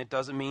great, and it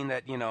doesn't mean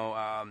that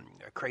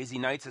Crazy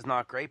Nights is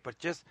not great, but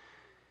just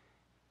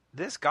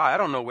this guy, I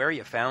don't know where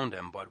you found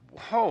him, but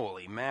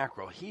holy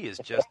mackerel, he is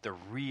just the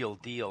real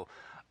deal.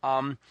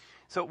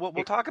 So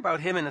we'll talk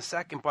about him in a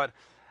second, but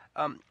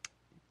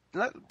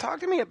talk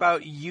to me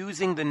about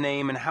using the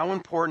name and how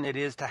important it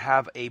is to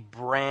have a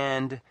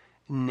brand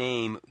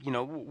name.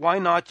 Why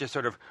not just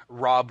sort of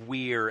Rob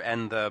Weir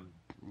and the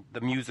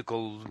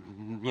musical,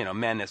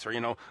 Menace, or,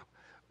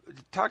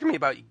 talk to me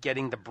about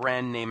getting the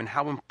brand name and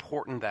how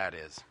important that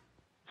is.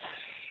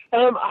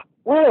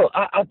 Well,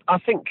 I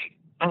think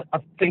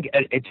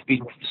it's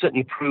been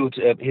certainly proved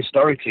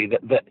historically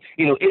that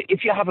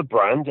if you have a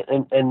brand,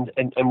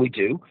 and we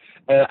do,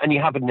 and you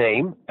have a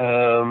name,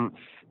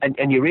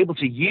 and you're able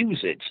to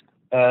use it,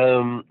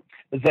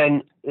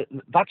 then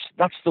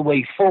that's the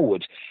way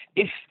forward.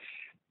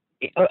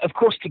 Of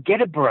course, to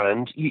get a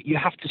brand, you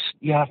have to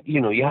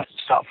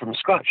start from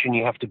scratch, and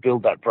you have to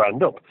build that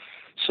brand up.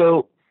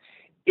 So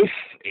if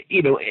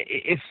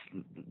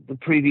the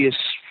previous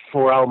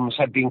 4 albums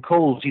had been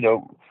called,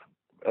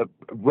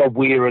 Rob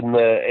Weir and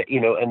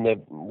the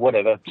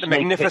whatever, the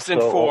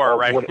Magnificent Four,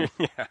 right?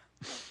 Yeah.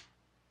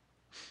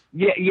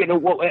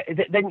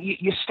 Then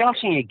you're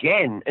starting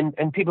again,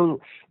 and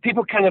people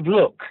kind of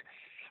look,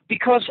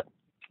 because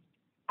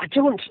I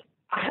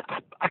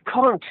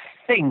can't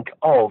think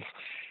of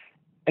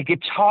a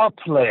guitar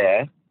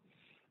player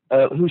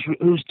who's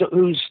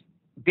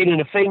been in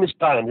a famous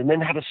band and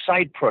then had a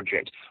side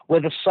project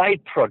where the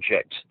side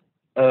project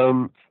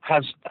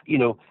has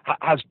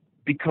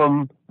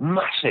become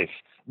massive,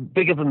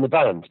 bigger than the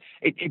band.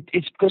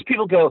 It's because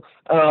people go,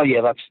 oh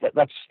yeah, that's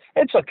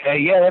it's okay,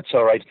 yeah, that's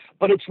all right,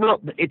 but it's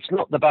not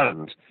the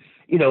band.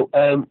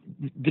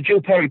 The Joe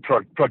Perry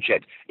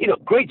project,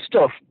 great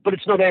stuff, but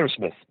it's not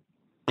Aerosmith.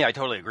 Yeah, I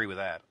totally agree with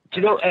that.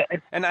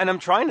 And I'm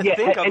trying to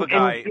think of a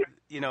guy,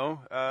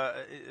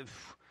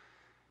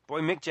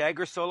 boy, Mick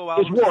Jagger's solo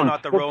album is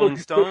not the Rolling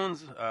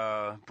Stones.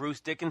 Bruce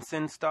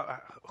Dickinson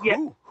stuff.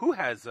 Who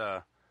has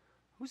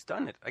who's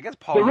done it? I guess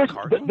Paul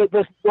McCartney.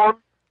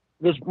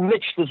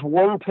 There's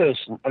one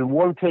person, and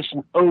one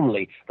person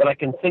only, that I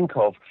can think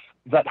of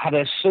that had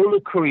a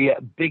solo career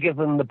bigger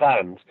than the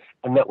band,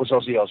 and that was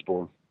Ozzy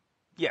Osbourne.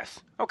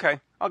 Yes. Okay.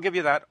 I'll give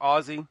you that.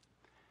 Ozzy.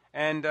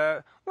 And,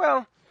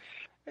 well,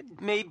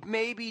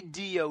 maybe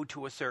Dio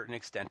to a certain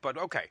extent. But,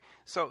 okay.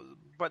 So,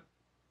 but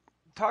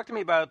talk to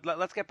me about,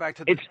 let's get back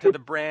to the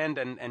brand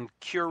and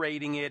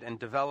curating it and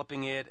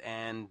developing it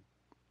and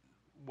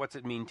what's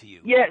it mean to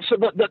you? Yeah, so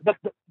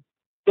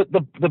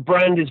the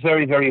brand is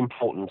very, very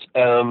important.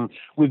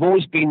 We've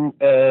always been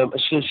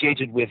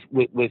associated with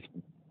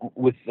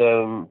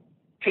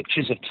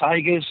pictures of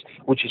tigers,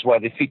 which is why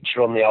they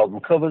feature on the album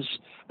covers.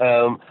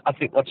 I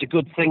think that's a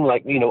good thing.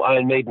 Like, you know,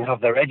 Iron Maiden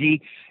have their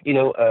Eddie, you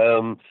know,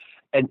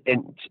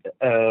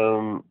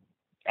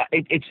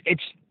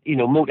 it's you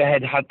know,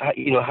 Motorhead had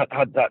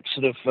that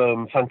sort of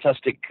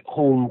fantastic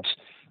horned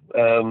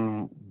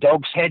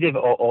dog's head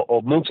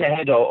or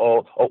Motorhead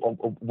or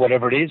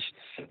whatever it is.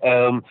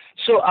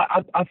 So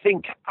I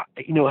think,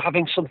 you know,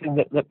 having something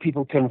that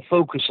people can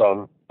focus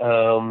on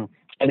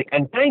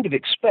and kind of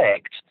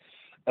expect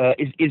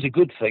is a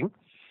good thing.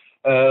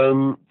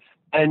 And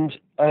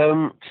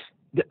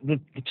the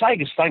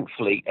Tigers,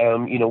 thankfully,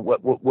 you know,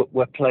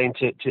 we're playing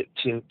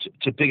to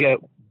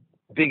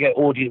bigger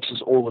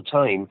audiences all the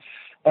time.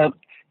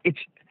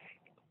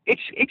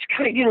 It's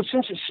kind of, you know,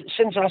 since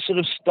I sort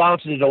of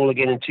started it all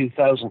again in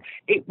 2000,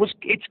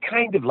 it's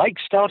kind of like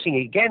starting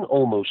again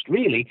almost,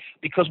 really,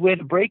 because we had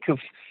a break of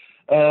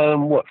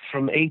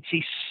from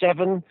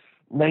 87,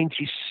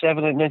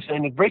 97, and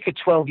 99, a break of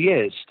 12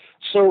 years.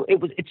 So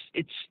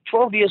it's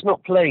 12 years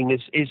not playing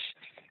is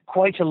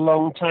quite a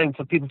long time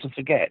for people to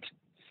forget.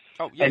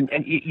 Oh yeah,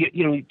 and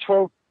you know,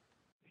 12.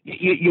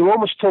 You're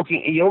almost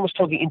talking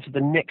into the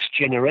next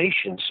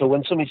generation. So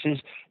when somebody says,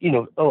 you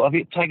know, oh, have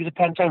you Tigers of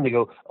Pantown? They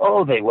go,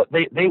 oh, they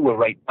were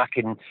right back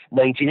in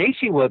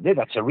 1980, weren't they?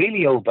 That's a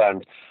really old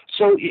band.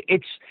 So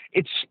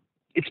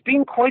it's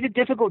been quite a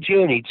difficult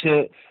journey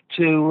to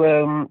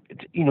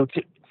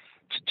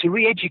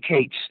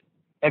re-educate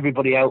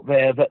everybody out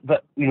there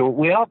that you know,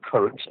 we are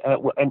current,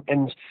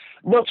 and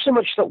not so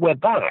much that we're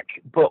back,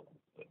 but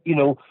you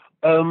know,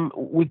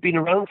 we've been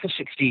around for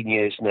 16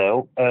 years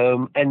now,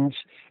 and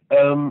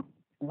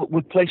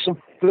we play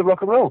some good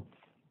rock and roll.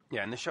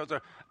 Yeah, and the shows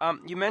are.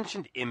 You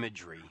mentioned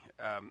imagery.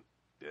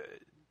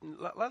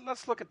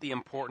 Let's look at the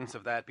importance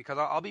of that, because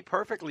I'll be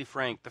perfectly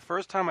frank. The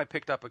first time I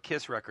picked up a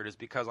Kiss record is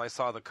because I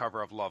saw the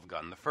cover of Love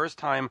Gun. The first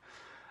time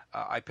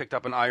I picked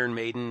up an Iron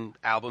Maiden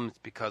album is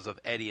because of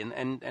Eddie,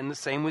 and the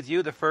same with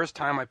you. The first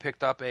time I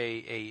picked up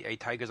a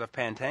Tigers of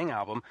Pantang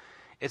album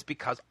is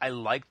because I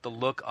liked the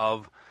look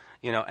of,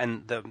 you know,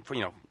 and the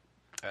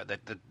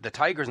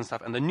Tigers and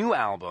stuff, and the new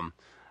album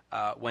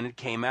when it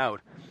came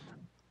out.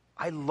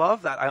 I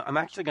love that. I'm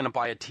actually going to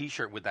buy a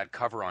T-shirt with that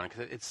cover on it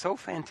because it's so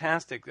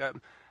fantastic.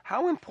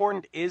 How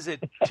important is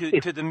it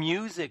to the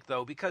music,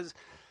 though? Because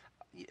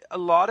a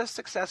lot of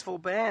successful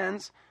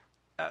bands,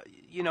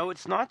 you know,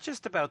 it's not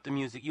just about the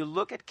music. You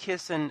look at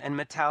Kiss and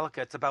Metallica,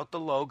 it's about the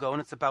logo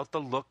and it's about the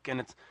look, and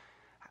it's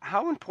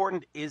how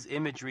important is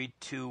imagery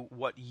to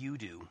what you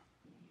do?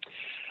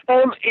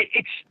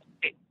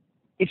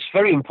 It's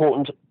very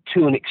important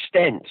to an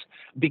extent,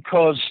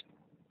 because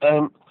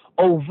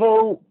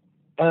although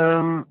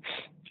when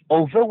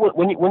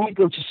you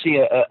go to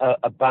see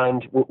a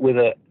band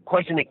with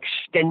quite an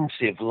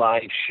extensive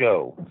live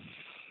show,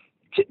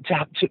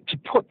 to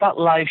put that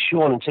live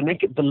show on and to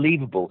make it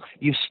believable,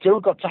 you've still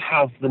got to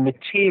have the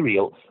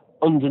material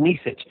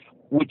underneath it,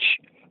 which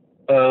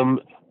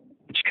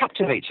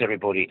captivates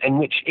everybody and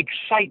which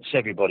excites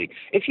everybody.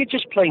 If you're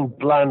just playing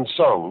bland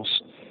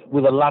songs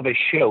with a lavish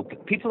show,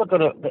 people are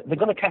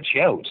gonna catch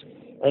you out.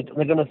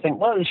 They're gonna think,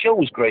 well, the show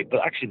was great,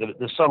 but actually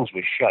the songs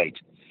were shite.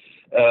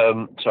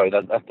 Sorry,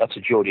 that's a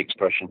Geordie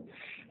expression.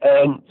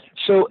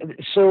 So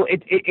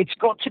it's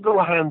got to go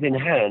hand in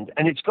hand,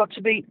 and it's got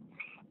to be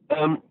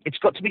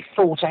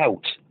thought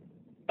out.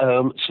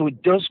 So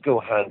it does go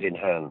hand in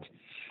hand.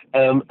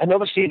 And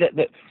obviously,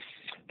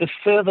 the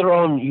further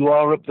on you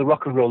are up the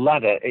rock and roll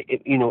ladder,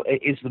 it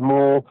is the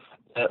more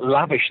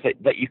lavish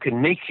that you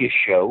can make your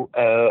show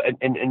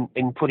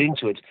and put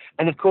into it.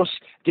 And of course,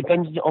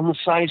 depending on the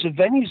size of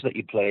venues that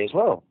you play as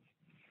well.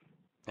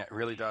 Yeah, it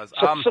really does.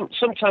 So,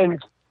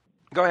 sometimes.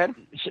 Go ahead.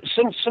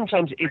 Sometimes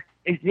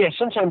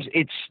sometimes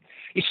it's,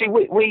 you see,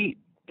 we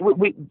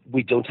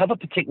don't have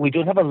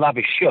a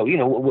lavish show. You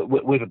know,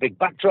 we have a big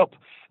backdrop,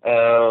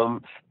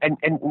 and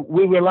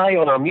we rely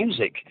on our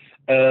music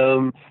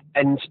and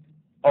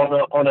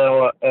on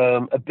our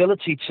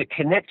ability to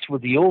connect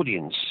with the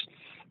audience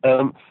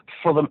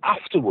for them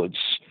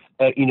afterwards.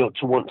 To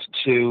want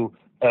to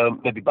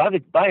maybe buy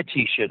a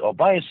T-shirt or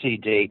buy a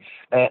CD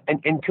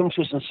and come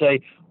to us and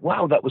say,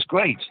 "Wow, that was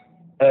great."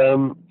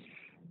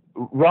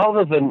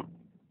 Rather than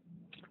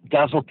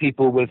dazzle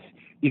people with,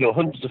 you know,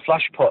 hundreds of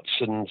flash pots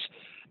and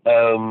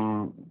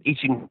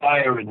eating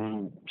fire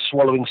and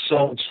swallowing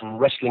swords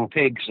and wrestling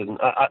pigs and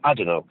I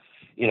don't know,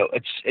 you know,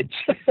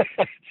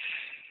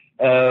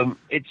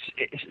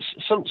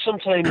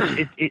 sometimes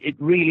it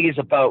really is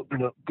about, you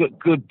know,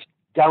 good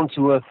down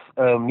to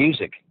earth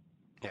music.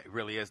 Yeah, it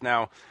really is.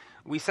 Now,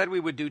 we said we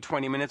would do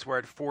 20 minutes. We're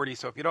at 40,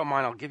 so if you don't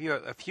mind, I'll give you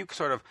a few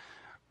sort of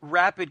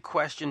rapid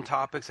question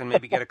topics and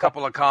maybe get a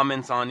couple of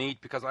comments on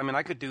each, because I mean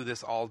I could do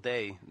this all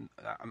day.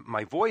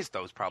 My voice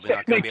though is probably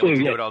not going to be able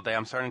to do it all day.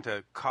 I'm starting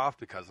to cough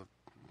because of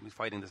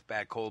fighting this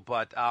bad cold.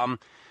 But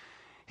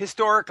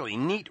historically,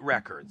 Neat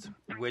Records,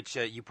 which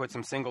you put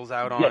some singles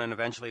out on and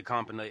eventually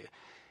accompanied,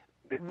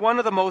 one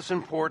of the most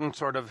important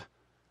sort of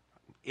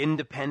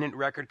independent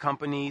record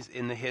companies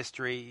in the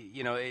history.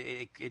 You know,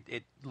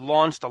 it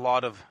launched a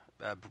lot of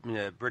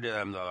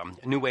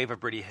new wave of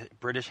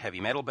British heavy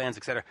metal bands,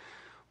 etc.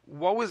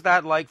 What was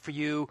that like for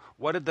you?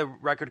 What did the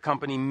record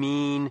company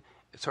mean,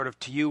 sort of,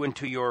 to you and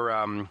to your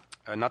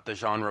not the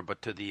genre,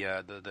 but to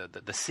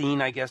the scene,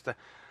 I guess? The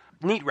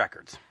Neat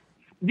Records.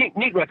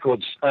 Neat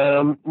Records.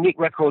 Neat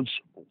Records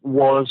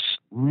was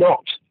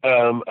not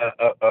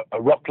a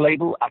rock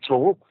label at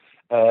all.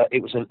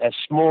 It was a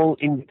small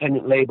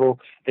independent label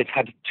that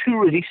had 2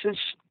 releases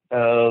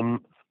on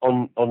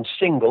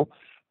single.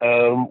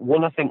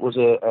 One I think was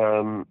a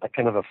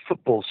kind of a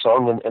football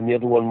song, and the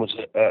other one was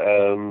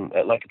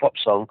like a pop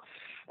song.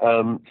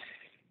 I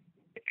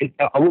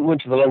won't go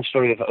into the long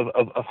story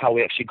of how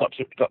we actually got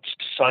to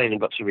sign and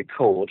got to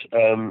record,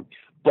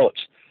 but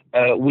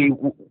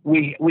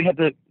we had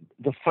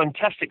the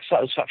fantastic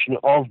satisfaction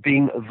of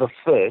being the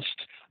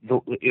first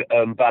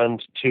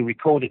band to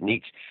record at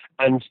Neat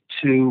and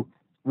to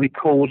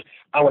record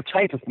our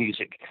type of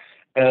music,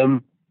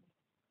 and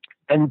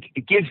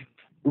give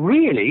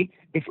really,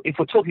 if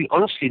we're talking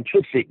honestly and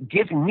truthfully,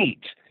 give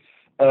Neat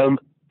a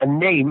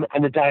name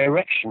and a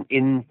direction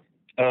in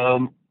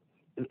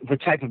the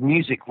type of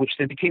music which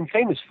they became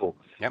famous for,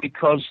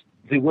 because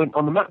they weren't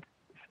on the map.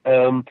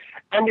 And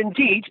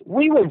indeed,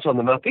 we weren't on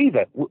the map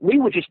either. We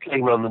were just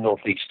playing around the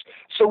Northeast.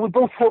 So we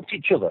both helped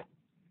each other.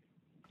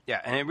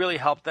 Yeah, and it really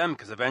helped them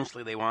because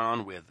eventually they went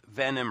on with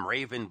Venom,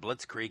 Raven,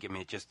 Blitzkrieg. I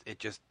mean, it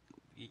just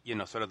you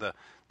know, sort of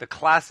the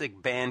classic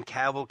band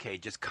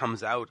cavalcade just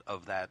comes out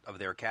of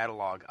their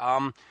catalog.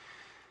 All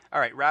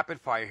right,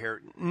 rapid fire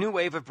here. New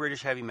wave of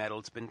British heavy metal.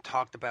 It's been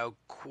talked about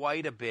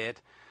quite a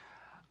bit.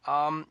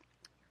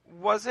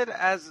 Was it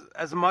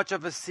as much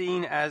of a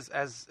scene as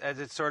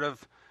it sort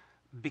of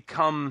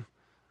become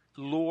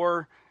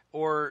lore,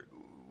 or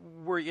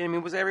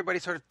was everybody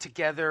sort of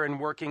together and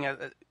working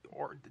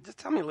or just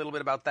tell me a little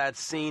bit about that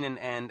scene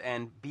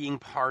and being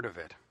part of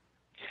it?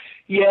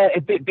 Yeah,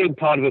 being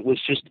part of it was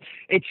just,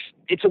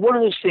 it's one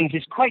of those things.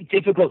 It's quite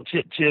difficult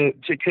to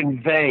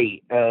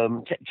convey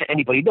to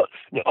anybody, not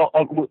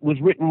with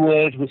written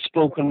word, with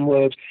spoken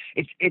word.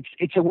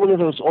 It's one of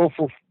those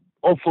awful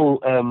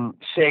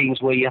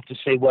sayings where you have to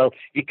say, well,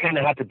 you kind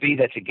of had to be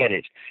there to get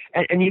it,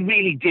 and you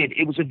really did.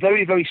 It was a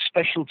very, very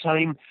special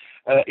time.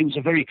 It was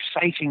a very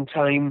exciting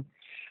time.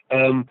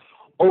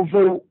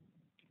 Although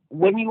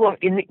when you were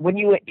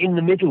in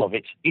the middle of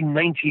it in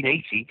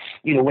 1980,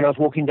 when I was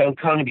walking down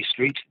Carnaby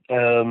Street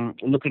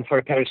looking for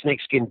a pair of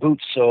snakeskin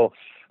boots, or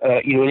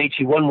in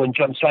 81 when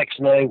John Sykes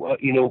and I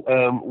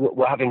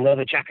were having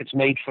leather jackets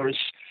made for us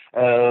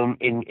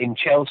in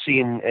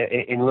Chelsea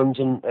in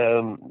London,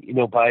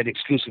 by an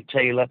exclusive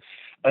tailor.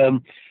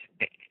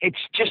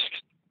 It's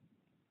just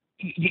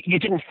you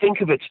didn't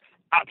think of it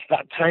at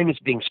that time as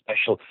being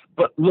special,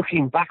 but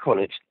looking back on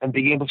it and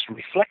being able to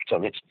reflect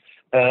on it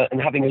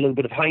and having a little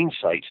bit of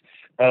hindsight,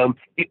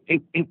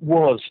 it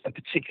was a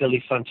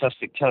particularly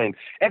fantastic time.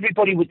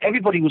 Everybody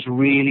was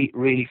really,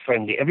 really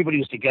friendly. Everybody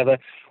was together.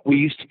 We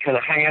used to kind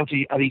of hang out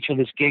at each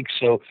other's gigs.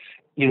 So,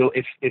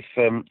 if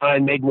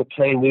Iron Maiden were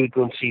playing, we would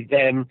go and see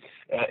them.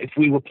 If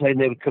we were playing,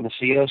 they would come and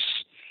see us.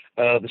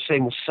 The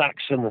same with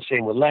Saxon. The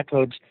same with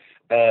Leopard.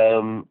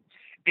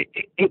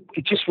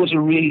 It just was a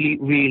really,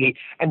 really,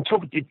 and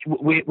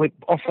we're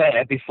off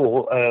air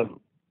before.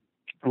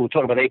 We were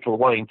talking about April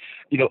Wine.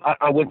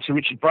 I went to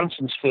Richard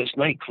Branson's first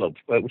nightclub,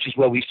 which is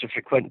where we used to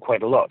frequent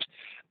quite a lot.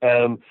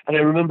 And I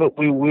remember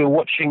we were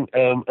watching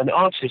an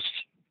artist,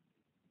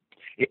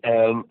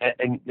 and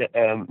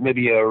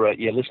maybe your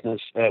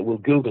listeners will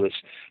Google this,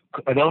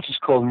 an artist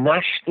called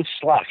Nash the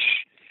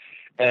Slash,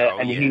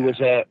 and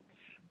yeah.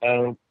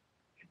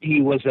 He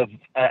was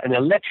an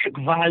electric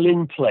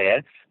violin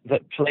player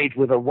that played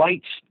with a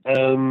white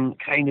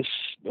kind of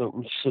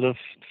sort of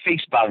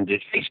face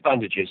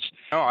bandages.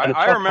 Oh,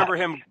 I remember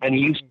him and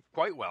he used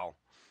quite well.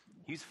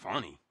 He's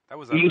funny.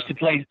 He used to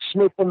play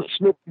Smoke on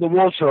the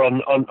Water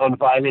on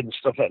violin and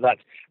stuff like that.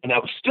 And I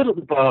was stood at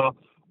the bar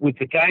with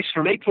the guys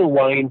from April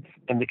Wine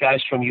and the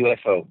guys from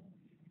UFO.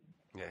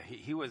 Yeah,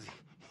 he was.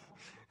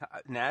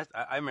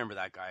 I remember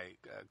that guy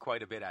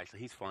quite a bit, actually.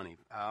 He's funny.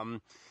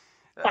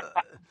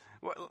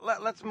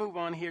 Let's move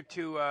on here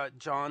to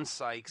John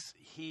Sykes.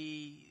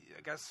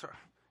 I guess,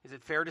 is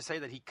it fair to say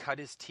that he cut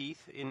his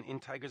teeth in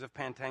Tigers of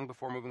Pantang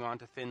before moving on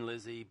to Thin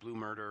Lizzy, Blue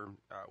Murder,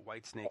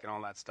 Whitesnake, and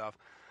all that stuff?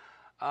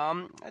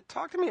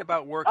 Talk to me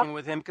about working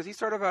with him, because he's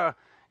sort of a,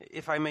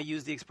 if I may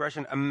use the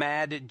expression, a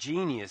mad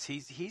genius.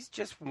 He's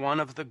just one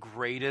of the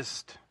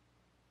greatest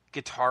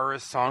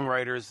guitarists,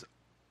 songwriters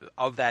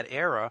of that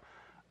era.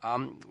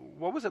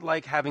 What was it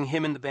like having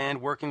him in the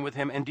band, working with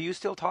him, and do you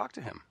still talk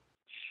to him?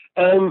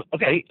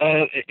 Okay.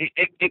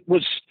 It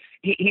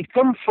he'd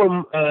come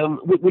from.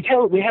 We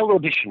held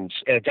auditions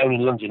down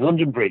in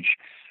London Bridge,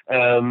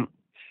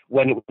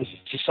 when it was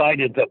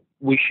decided that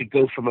we should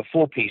go from a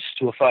 4-piece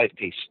to a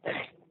 5-piece.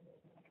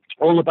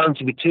 All the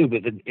bands we toured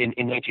with in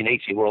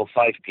 1980 were all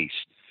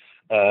 5-piece,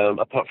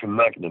 apart from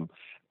Magnum.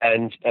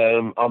 And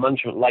our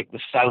management liked the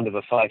sound of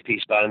a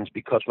 5-piece band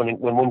because when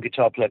one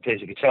guitar player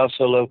plays a guitar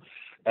solo,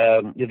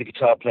 the other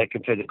guitar player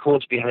can play the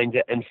chords behind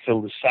it and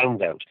fill the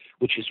sound out,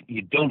 which is,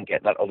 you don't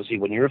get that obviously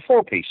when you're a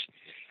 4-piece.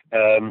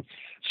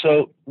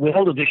 So we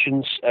held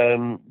auditions.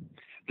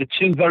 The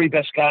two very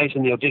best guys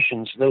in the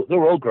auditions, they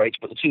were all great,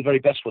 but the two very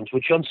best ones were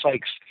John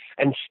Sykes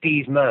and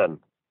Steve Mann.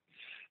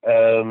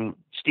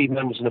 Steve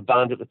Mann was in a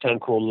band at the time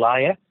called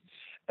Liar,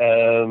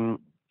 and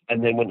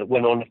then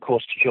went on, of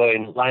course, to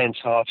join Lion's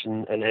Heart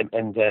and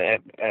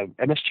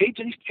MSG.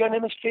 Did he join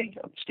MSG?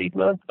 Steve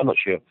Mann? I'm not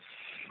sure.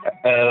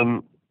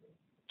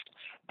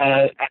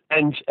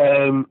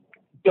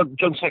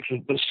 John Sykes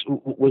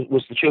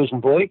was the chosen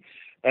boy.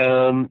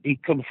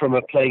 He'd come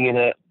from playing in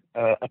a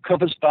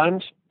covers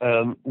band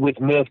with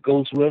Merv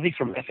Goldsworthy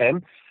from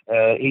FM.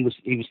 He was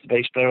the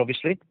bass player,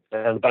 obviously.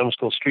 The band was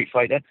called Street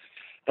Fighter,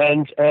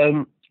 and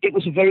it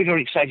was a very,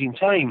 very exciting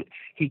time.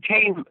 He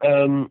came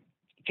to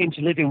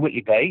live in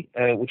Whitley Bay,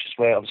 which is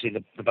where obviously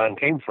the band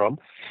came from,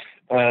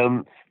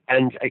 and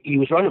he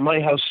was round at my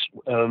house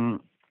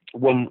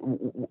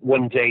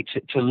one day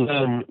to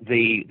learn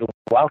the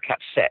Wildcat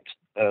set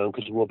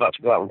because we were about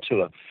to go out on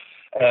tour.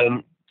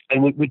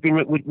 And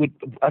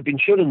I'd been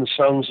showing him the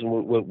songs, and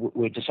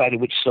we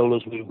decided which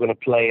solos we were going to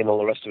play and all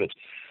the rest of it.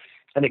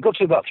 And it got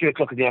to about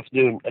 3:00 in the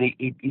afternoon, and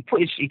he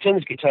turned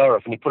his guitar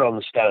off and he put it on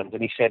the stand,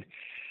 and he said,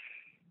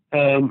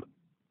 I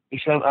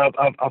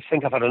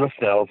think I've had enough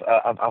now.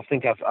 I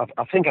think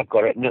I've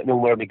got it. Know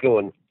where I'm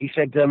going. He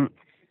said, do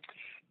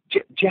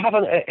you have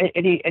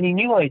any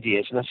new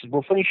ideas? And I said,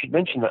 well, funny you should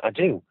mention that. I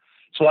do.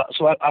 So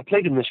I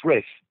played him this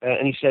riff,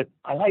 and he said,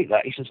 I like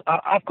that. He says,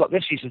 I've got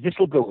this. He says, this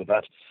will go with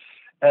that.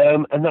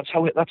 And that's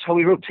how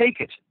we wrote Take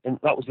It, and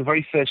that was the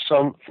very first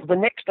song for the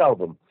next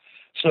album.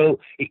 So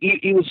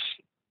he was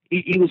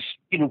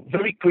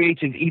very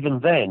creative even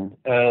then.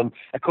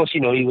 Of course,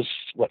 he was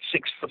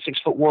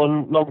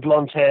 6'1", long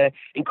blonde hair,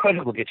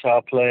 incredible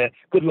guitar player,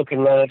 good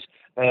looking lad,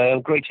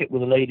 great hit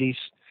with the ladies.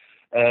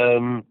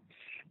 And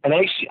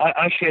I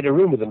shared a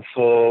room with him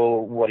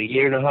for a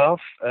year and a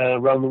half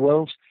around the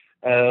world,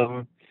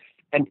 and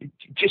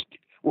just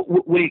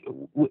we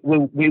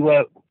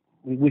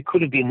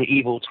could have been the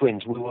evil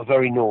twins. We were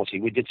very naughty.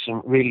 We did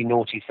some really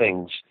naughty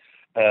things,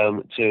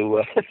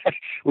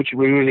 which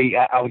we really,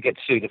 I would get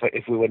sued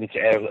if we went into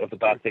air of the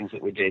bad things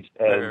that we did.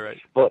 Right.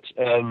 But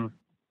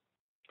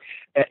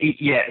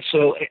yeah,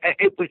 so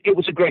it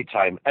was a great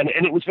time, and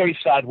it was very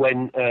sad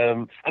when,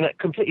 and I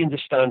completely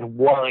understand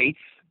why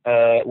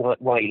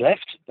he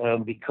left,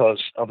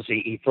 because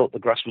obviously he thought the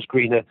grass was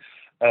greener.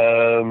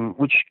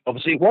 Which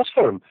obviously it was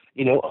for him,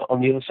 on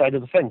the other side of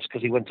the fence,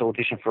 because he went to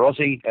audition for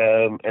Ozzy,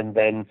 and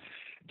then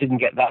didn't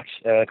get that,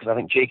 because I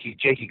think Jakey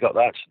got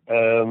that,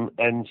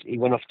 and he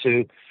went off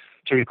to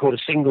record a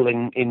single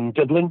in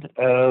Dublin,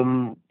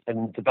 and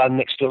the band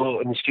next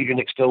door, in the studio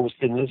next door, was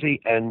Thin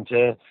Lizzy, and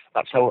that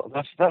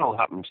all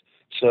happened.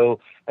 So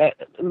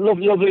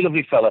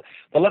lovely fella.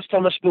 The last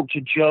time I spoke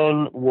to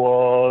John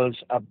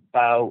was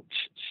about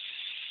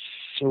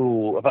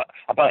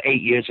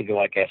 8 years ago,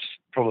 I guess,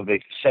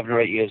 probably 7 or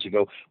 8 years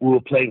ago. We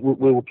were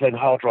playing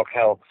Hard Rock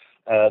Hell.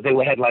 They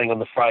were headlining on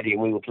the Friday,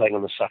 and we were playing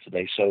on the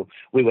Saturday. So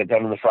we went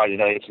down on the Friday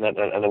night,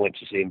 and I went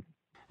to see him.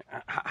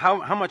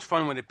 How much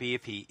fun would it be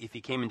if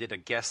he came and did a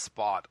guest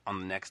spot on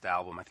the next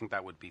album? I think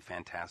that would be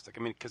fantastic.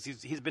 I mean, because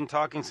he's been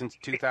talking since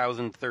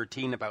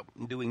 2013 about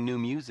doing new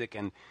music,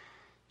 and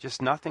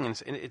just nothing.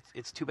 And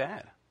it's too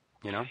bad.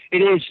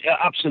 It is,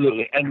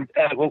 absolutely, and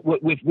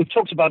we've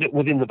talked about it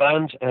within the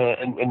band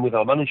and with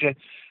our manager,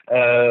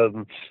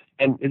 and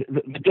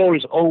the door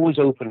is always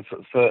open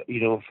for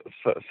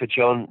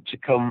John to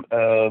come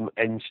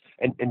and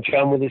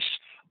jam with us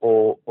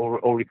or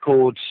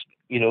record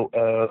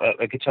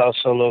a guitar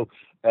solo.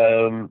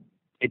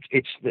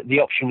 It's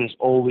the option is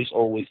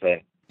always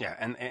there. Yeah,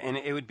 and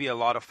it would be a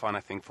lot of fun,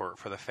 I think, for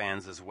the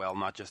fans as well,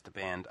 not just the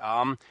band.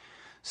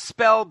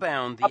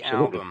 Spellbound, the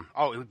Absolutely. album.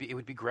 Oh, it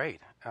would be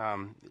great.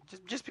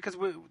 Just because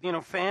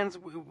fans,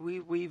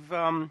 we've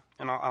and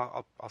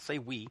I'll say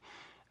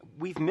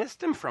we've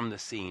missed him from the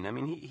scene. I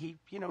mean, he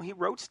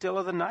wrote Still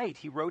of the Night.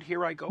 He wrote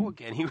Here I Go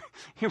Again.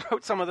 He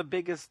wrote some of the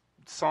biggest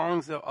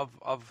songs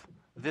of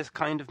this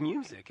kind of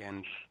music,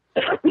 and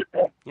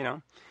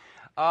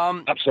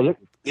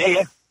Absolutely.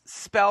 Yeah.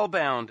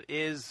 Spellbound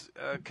is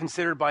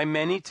considered by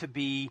many to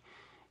be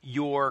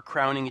your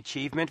crowning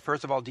achievement.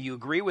 First of all, do you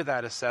agree with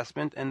that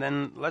assessment? And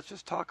then let's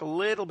just talk a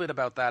little bit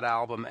about that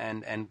album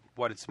and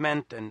what it's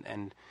meant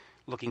and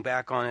looking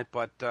back on it.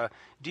 But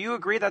do you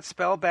agree that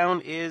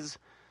Spellbound is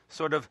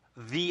sort of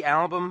the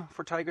album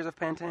for Tigers of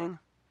Pantang?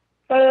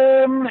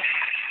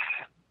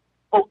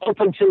 Up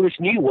until this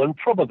new one,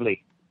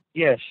 probably.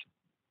 Yes.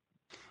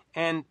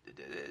 And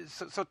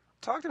so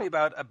talk to me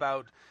about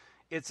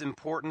its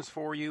importance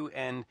for you,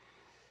 and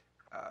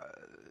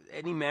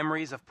any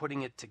memories of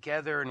putting it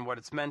together and what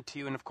it's meant to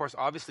you? And of course,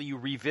 obviously, you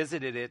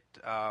revisited it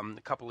a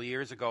couple of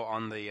years ago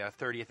on the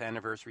 30th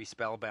anniversary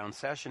Spellbound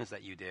sessions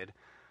that you did.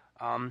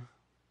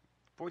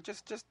 Boy,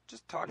 just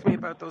talk to me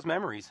about those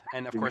memories.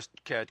 And of course,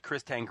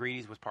 Chris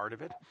Tangrides was part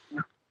of it.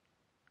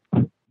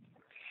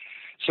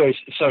 Sorry,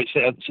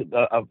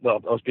 I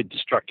was a bit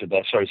distracted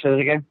there. Sorry, say that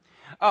again.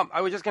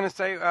 I was just going to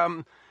say,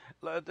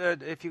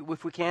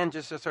 if we can,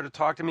 just sort of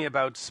talk to me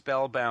about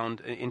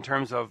Spellbound in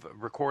terms of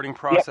recording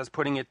process,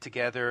 putting it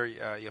together.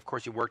 Of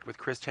course, you worked with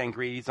Chris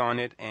Tangrides on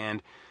it,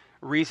 and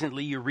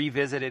recently you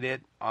revisited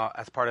it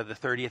as part of the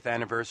 30th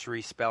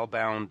anniversary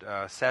Spellbound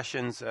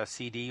sessions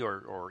CD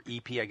or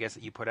EP, I guess,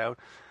 that you put out.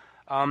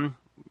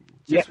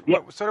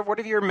 What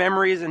are your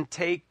memories and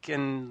take,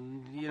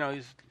 and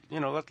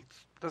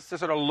let's just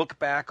sort of look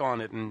back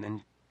on it,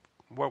 and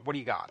what do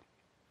you got?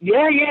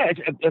 Yeah.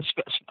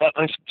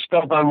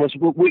 Spellbound was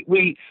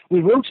we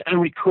wrote and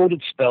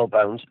recorded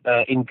Spellbound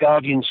in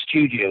Guardian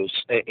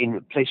Studios in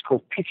a place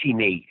called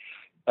Pittinee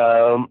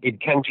in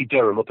County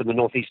Durham, up in the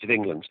northeast of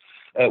England,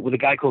 with a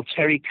guy called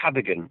Terry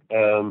Cadogan,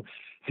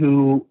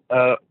 who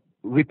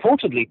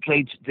reportedly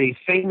played the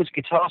famous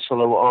guitar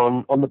solo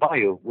on the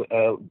Bayou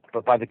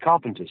by the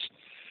Carpenters,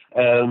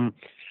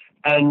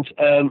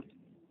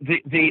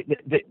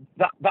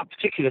 that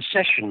particular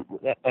session,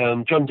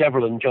 John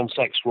Deverill and John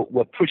Sykes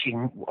were pretty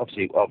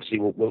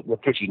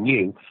pretty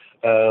new.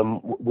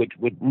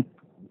 Would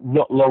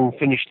not long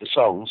finish the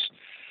songs.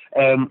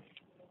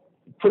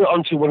 Put it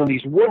onto one of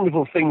these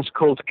wonderful things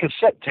called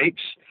cassette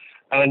tapes,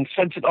 and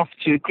sent it off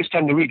to Chris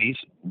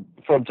Tangrides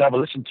for him to have a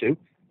listen to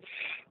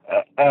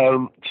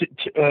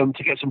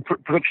get some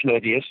production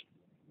ideas.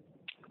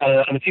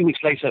 And a few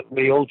weeks later,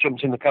 we all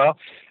jumped in the car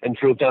and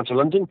drove down to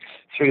London,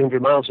 300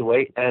 miles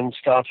away, and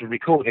started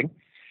recording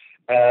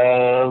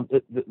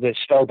the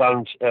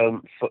Spellbound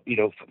for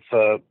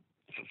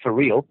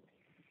real.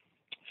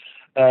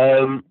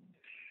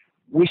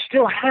 We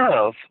still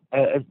have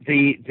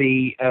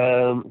the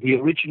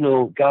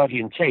original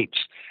Guardian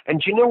tapes, and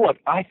do you know what?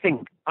 I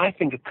think a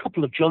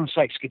couple of John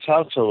Sykes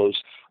guitar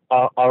solos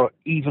are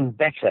even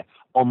better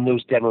on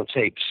those demo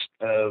tapes.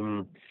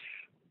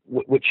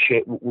 Which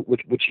he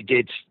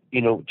did,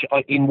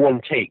 in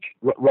one take,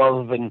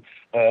 rather than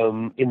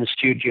in the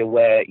studio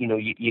where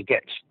you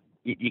get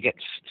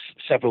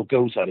several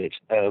goes at it,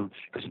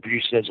 because the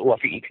producer says, "Oh, I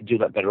think you can do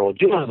that better," or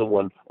 "Do another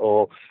one,"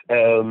 or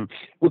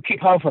 "We'll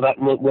keep half of that,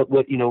 and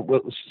we'll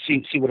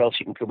see what else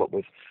you can come up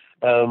with."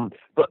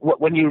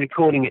 But when you're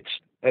recording it,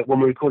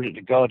 when we recorded it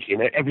at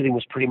Guardian, everything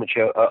was pretty much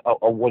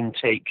a one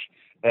take,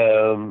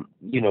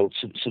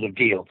 sort of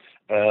deal.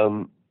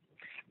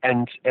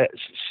 And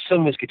some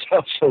of his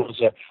guitar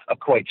solos are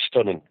quite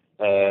stunning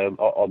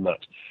on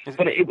that.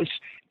 But it was,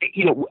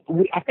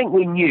 I think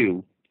we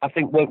knew. I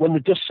think when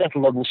the dust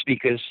settled on the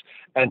speakers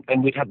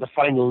and we'd had the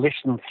final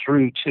listen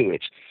through to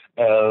it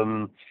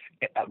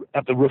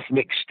at the rough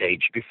mix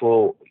stage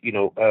before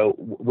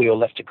we all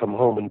left to come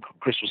home and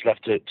Chris was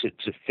left to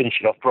finish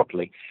it off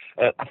properly.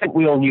 I think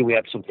we all knew we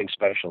had something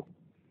special.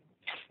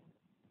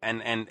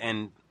 And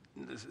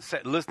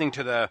listening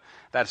to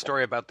that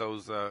story about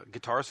those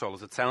guitar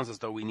solos, it sounds as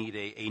though we need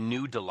a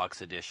new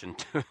deluxe edition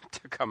to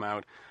come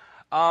out.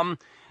 Yeah.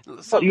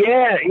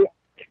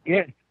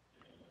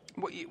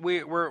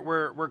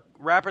 We're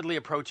rapidly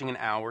approaching an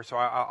hour, so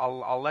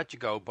I'll let you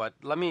go. But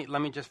let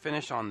me just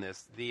finish on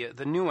this.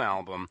 The new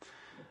album.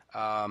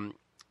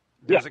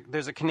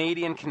 There's a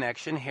Canadian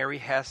connection. Harry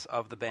Hess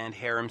of the band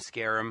Harem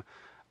Scarum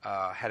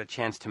had a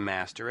chance to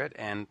master it,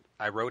 and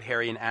I wrote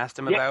Harry and asked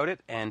him about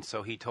it, and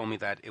so he told me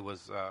that it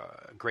was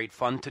great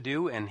fun to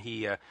do, and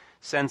he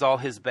sends all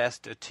his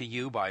best to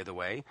you, by the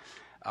way.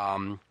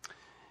 Oh,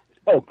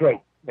 great.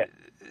 Yeah.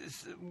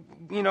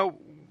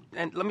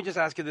 And let me just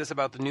ask you this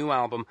about the new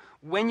album.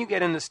 When you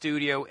get in the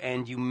studio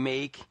and you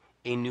make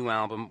a new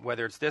album,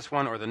 whether it's this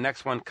one or the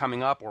next one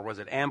coming up, or was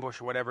it Ambush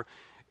or whatever,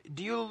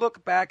 do you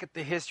look back at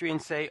the history and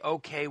say,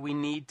 okay, we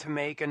need to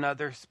make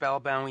another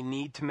Spellbound, we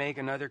need to make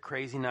another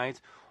Crazy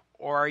Nights?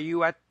 Or are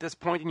you at this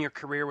point in your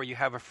career where you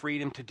have a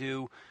freedom to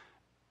do,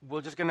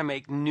 we're just going to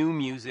make new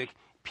music,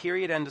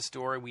 period, end of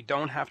story. We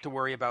don't have to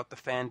worry about the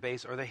fan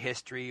base or the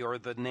history or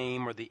the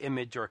name or the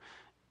image? Or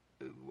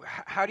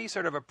how do you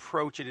sort of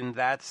approach it in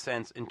that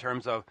sense in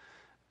terms of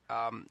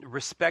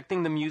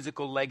respecting the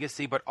musical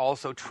legacy but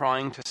also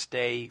trying to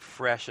stay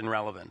fresh and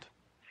relevant?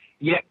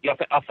 Yeah,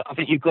 I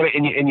think you've got it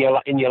in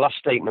your last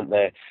statement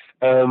there.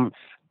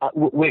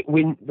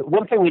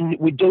 One thing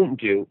we don't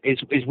do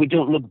is we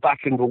don't look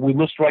back and go, we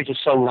must write a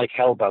song like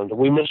Hellbound, or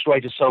we must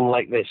write a song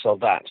like this or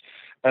that.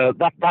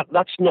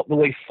 That's not the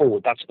way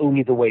forward. That's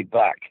only the way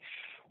back.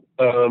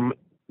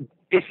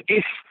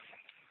 If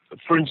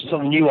for instance,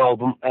 on the new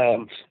album,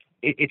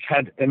 it's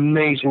had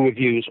amazing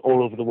reviews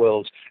all over the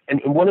world, and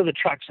one of the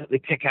tracks that they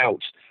pick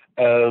out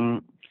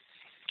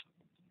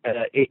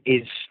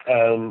is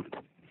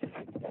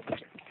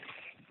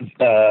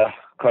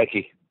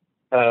crikey.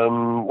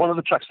 One of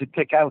the tracks they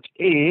pick out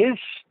is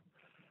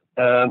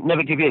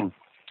 "Never Give In,"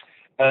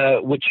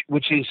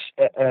 which is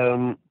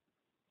a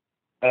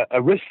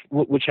riff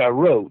which I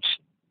wrote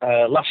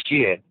last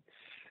year.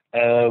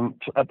 And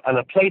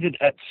I played it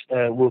at,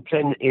 we were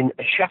playing in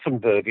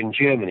Schaffenburg in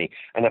Germany,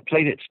 and I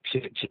played it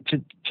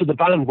to the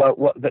band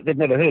that they'd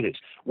never heard it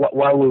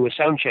while we were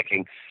sound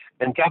checking.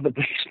 And Gab, the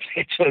bass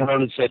player, turned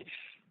around and said,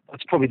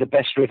 "That's probably the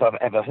best riff I've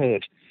ever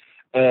heard."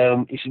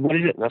 He said, "What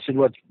is it?" And I said,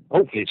 "Well,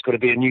 hopefully it's got to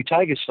be a new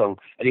Tigers song."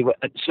 And he went,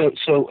 so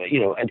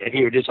and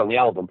here it is on the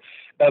album.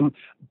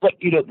 But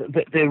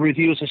the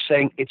reviewers are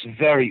saying it's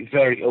very,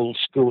 very old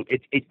school.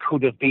 It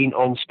could have been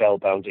on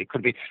Spellbound. It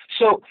could be.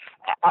 So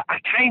I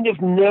kind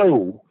of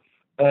know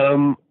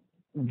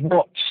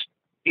what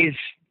is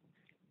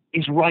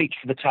right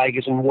for the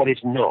Tigers and what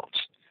is not.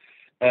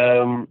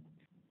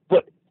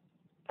 But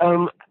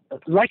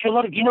like a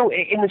lot of in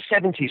the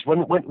 70s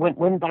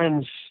when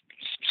bands,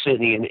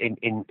 certainly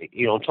in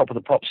on Top of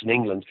the Pops in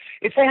England,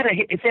 if they had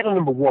a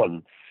number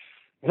one,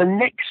 the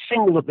next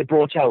single that they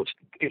brought out,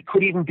 it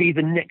could even be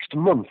the next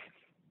month,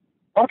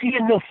 oddly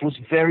enough, was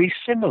very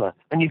similar.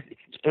 And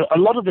a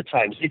lot of the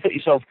times you thought to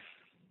yourself,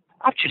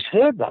 "I've just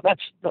heard that.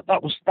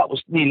 That was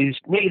nearly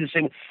the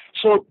same."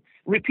 So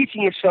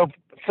repeating yourself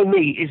for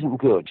me isn't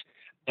good.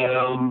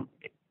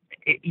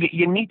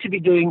 You need to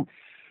be doing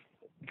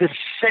the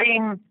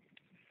same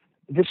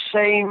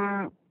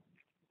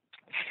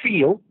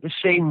feel, the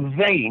same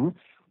vein,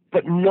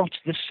 but not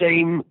the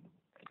same.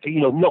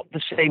 Not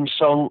the same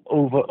song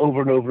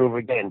over and over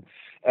again.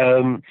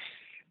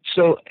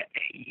 So,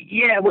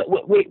 yeah,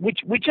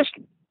 we just,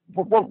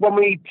 when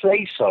we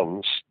play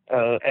songs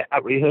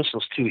at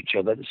rehearsals to each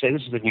other, to say,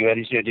 "This is the new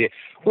Eddie's new idea,"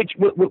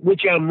 we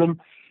jam them.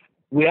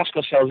 We ask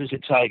ourselves, is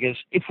it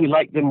Tigers? If we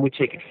like them, we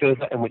take it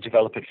further and we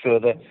develop it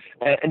further.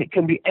 And it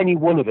can be any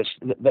one of us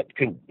that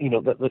can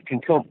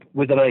come up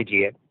with an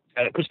idea.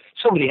 Because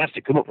somebody has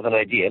to come up with an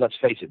idea, let's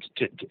face it,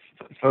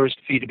 for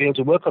you to be able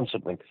to work on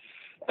something.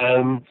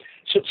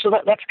 So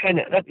that's kind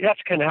of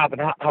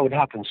how it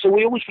happens. So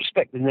we always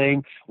respect the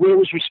name. We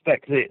always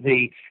respect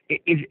the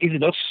is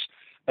it us?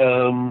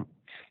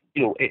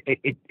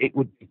 It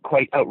would be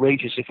quite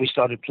outrageous if we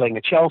started playing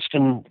a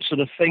Charleston sort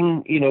of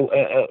thing,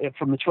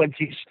 from the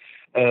 20s,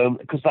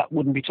 because that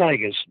wouldn't be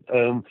Tigers.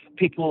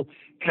 People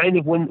kind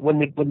of when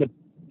they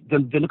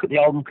look at the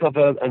album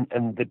cover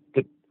and they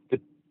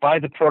buy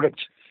the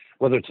product,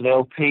 whether it's an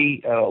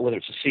LP or whether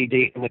it's a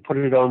CD, and they put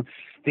it on,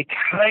 they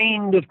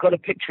kind of got a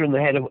picture in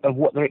their head of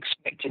what they're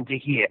expecting to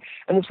hear.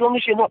 And as long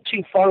as you're not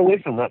too far away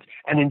from that,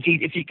 and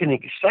indeed if you can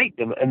excite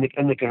them and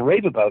they can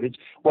rave about it,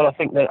 well, I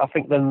think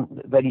then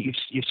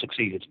you've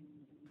succeeded.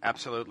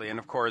 Absolutely, and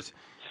of course,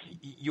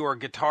 your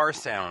guitar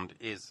sound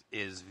is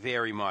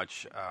very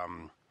much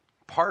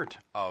part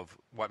of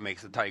what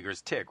makes the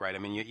Tigers tick, right? I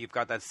mean, you've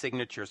got that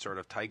signature sort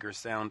of Tiger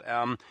sound.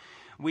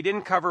 We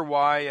didn't cover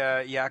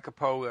why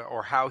Jacopo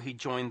or how he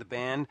joined the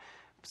band,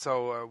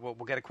 so we'll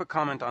get a quick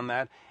comment on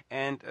that.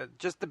 And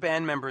just the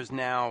band members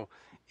now,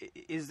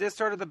 is this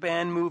sort of the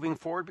band moving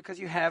forward? Because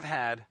you have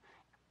had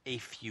a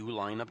few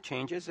lineup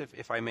changes,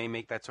 if I may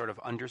make that sort of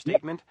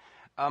understatement.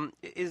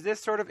 Is this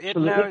sort of it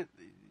now?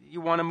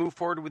 You want to move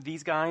forward with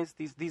these guys?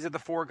 These are the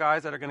four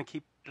guys that are going to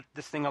keep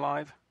this thing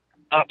alive?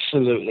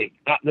 Absolutely.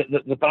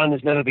 The band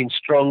has never been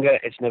stronger.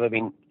 It's never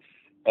been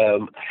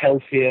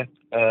healthier.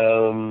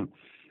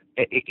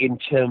 In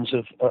terms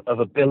of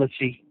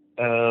ability,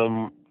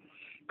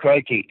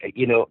 crikey,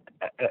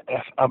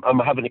 I'm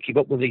having to keep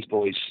up with these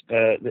boys.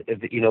 Being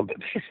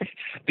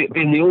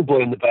the old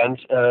boy in the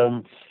band,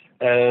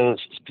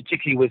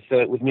 particularly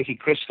with Mickey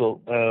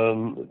Crystal,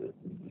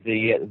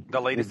 the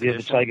latest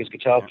the Tigers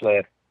guitar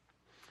player.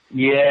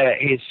 Yeah,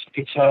 his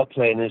guitar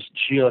playing is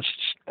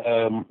just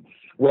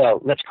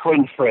let's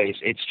coin the phrase.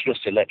 It's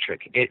just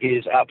electric. It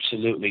is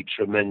absolutely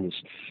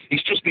tremendous.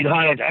 He's just been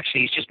hired.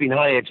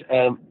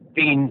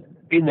 Been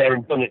there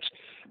and done it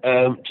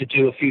to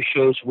do a few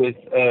shows with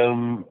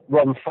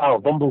Ron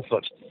Fowle,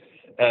 Bumblefoot,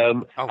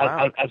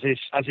 as his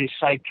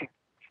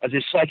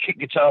sidekick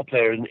guitar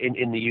player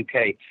in the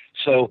UK.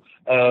 So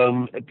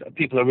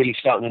people are really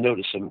starting to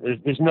notice him.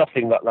 There's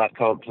nothing that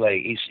can't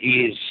play.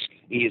 He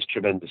is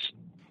tremendous.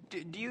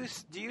 Do you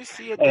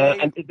see a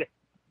day?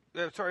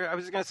 Sorry, I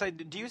was going to say,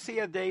 do you see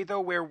a day, though,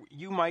 where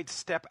you might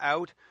step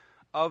out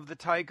of the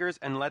Tigers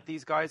and let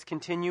these guys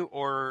continue,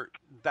 or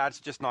that's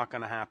just not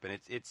going to happen?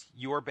 It's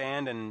your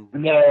band, and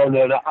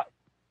no.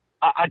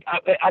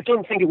 I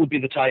don't think it would be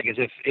the Tigers.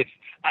 If it's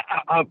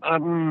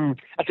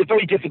a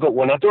very difficult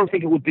one. I don't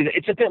think it would be.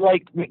 It's a bit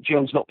like Mick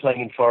Jones not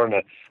playing in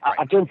Foreigner. Right.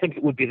 I don't think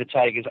it would be the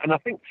Tigers, and I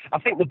think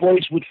the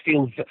boys would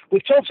feel.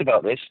 We've talked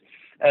about this.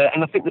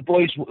 And I think the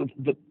boys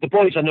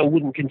I know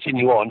wouldn't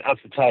continue on as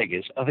the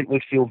Tigers. I think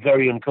they'd feel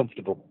very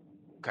uncomfortable.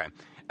 Okay.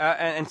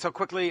 And so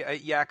quickly,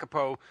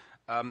 Jacopo,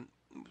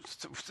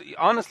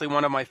 honestly,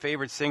 one of my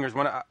favorite singers.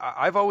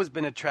 I've always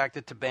been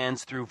attracted to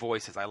bands through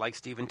voices. I like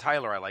Steven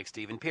Tyler. I like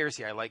Stephen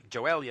Pearcy. I like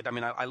Joe Elliott. I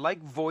mean, I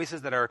like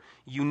voices that are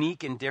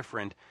unique and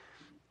different.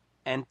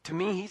 And to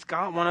me, he's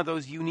got one of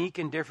those unique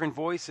and different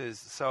voices.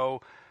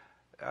 So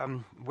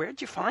where'd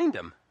you find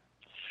him?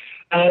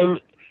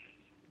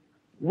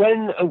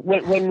 When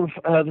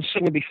the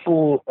singer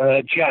before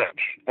Jack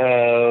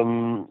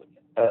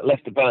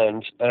left the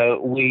band,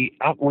 we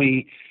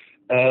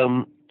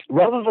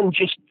rather than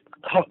just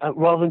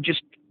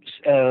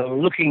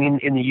looking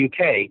in the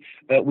UK,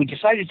 we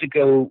decided to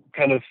go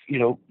kind of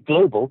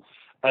global.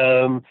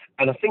 And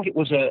I think it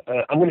was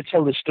I'm going to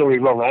tell this story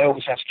wrong. I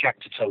always ask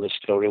Jack to tell this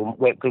story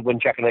when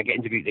Jack and I get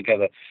interviewed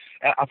together.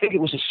 I think it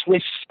was a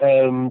Swiss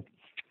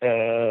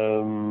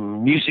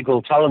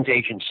musical talent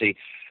agency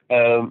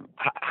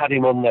had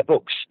him on their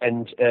books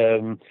and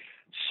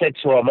said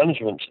to our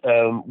management,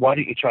 "Why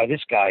don't you try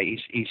this guy?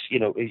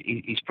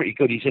 He's pretty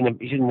good. He's in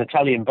an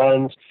Italian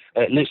band,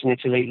 lives in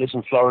Italy, lives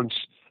in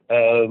Florence.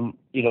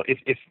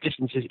 If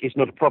distance is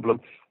not a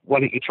problem, why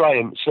don't you try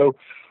him?" So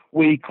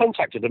we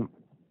contacted him.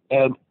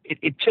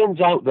 It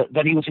turns out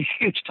that he was a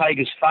huge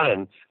Tigers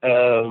fan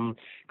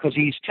because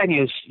he's 10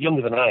 years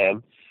younger than I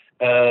am.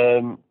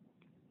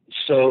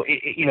 So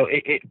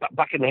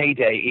back in the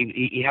heyday,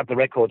 he had the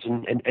records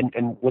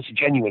and was a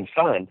genuine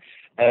fan.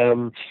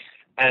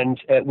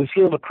 And we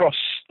flew him across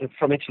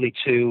from Italy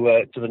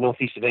to the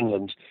northeast of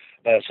England,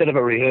 set up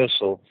a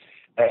rehearsal,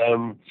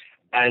 and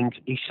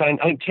he sang.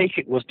 I think "Take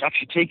It" was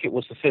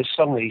the first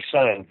song that he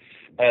sang,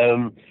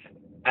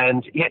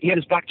 and he had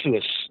his back to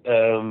us.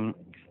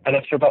 And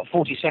after about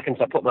 40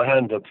 seconds, I put my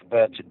hand up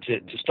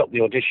to stop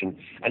the audition,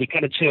 and he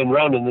kind of turned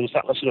around, and there was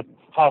that sort of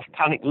half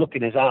panicked look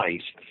in his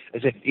eyes,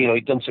 as if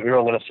he'd done something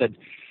wrong. And I said,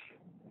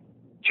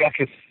 "Jack,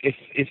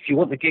 if you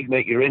want the gig,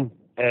 mate, you're in.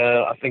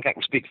 I think I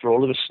can speak for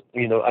all of us,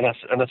 And I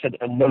said,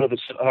 and none of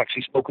us have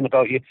actually spoken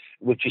about you.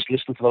 We've just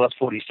listened for the last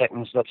 40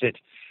 seconds. That's it."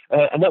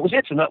 And that was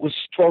it. And that was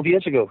 12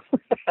 years ago.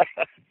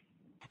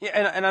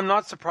 Yeah, and I'm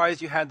not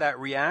surprised you had that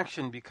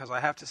reaction, because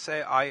I have to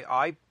say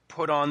I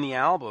put on the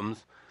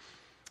albums.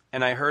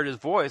 And I heard his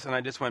voice, and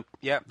I just went,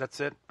 "Yeah, that's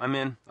it. I'm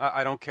in.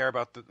 I don't care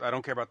about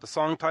the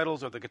song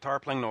titles or the guitar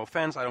playing. No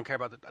offense. I don't care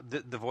about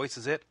the voice.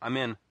 Is it? I'm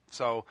in."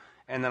 So,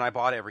 and then I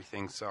bought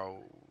everything.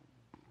 So,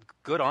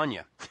 good on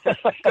you.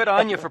 Good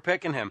on you for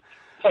picking him.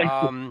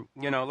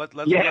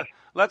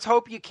 Let's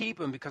hope you keep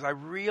him, because I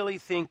really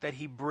think that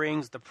he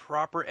brings the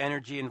proper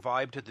energy and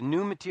vibe to the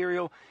new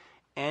material,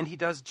 and he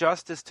does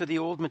justice to the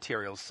old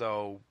material.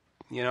 So,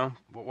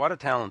 what a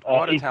talent!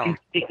 What a talent!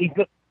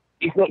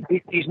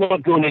 He's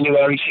not going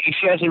anywhere. He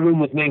shares a room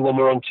with me when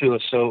we're on tour,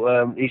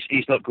 so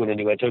he's not going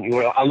anywhere. Don't you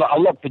worry.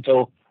 I'll lock the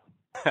door.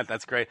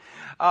 That's great.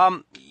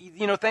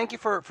 Thank you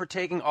for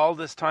taking all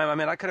this time. I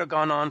mean, I could have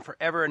gone on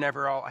forever and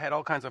ever. I had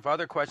all kinds of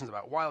other questions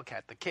about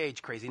Wildcat, the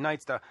Cage, Crazy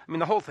Night stuff. I mean,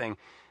 the whole thing.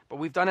 But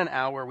we've done an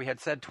hour. We had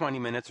said 20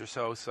 minutes or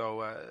so.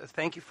 So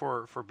thank you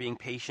for being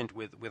patient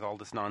with all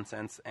this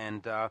nonsense.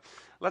 And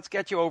let's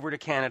get you over to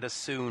Canada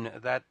soon.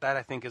 That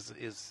I think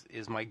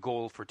is my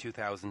goal for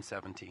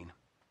 2017.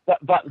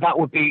 That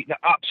would be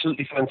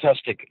absolutely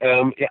fantastic.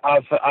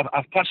 I've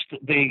passed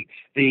the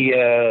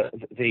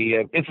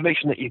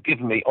information that you've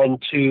given me on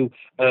to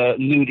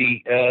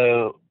Ludi,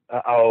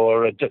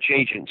 our Dutch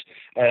agent,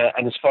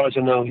 and as far as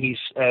I know, he's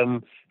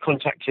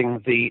contacting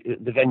the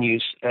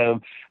venues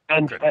and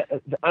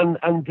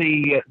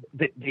the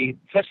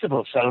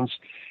festival sounds.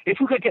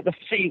 If we could get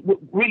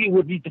really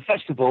would need the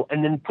festival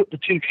and then put the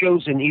two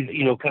shows in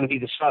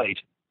either side.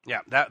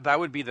 Yeah, that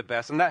would be the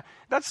best, and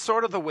that's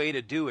sort of the way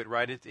to do it,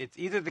 right? It's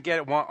either to get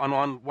it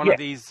on one of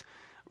these,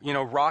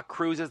 rock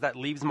cruises that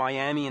leaves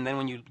Miami, and then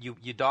when you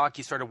dock,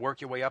 you sort of work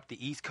your way up the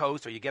East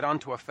Coast, or you get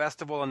onto a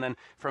festival, and then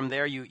from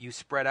there you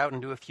spread out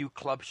and do a few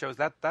club shows.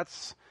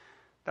 That's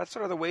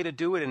sort of the way to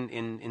do it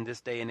in this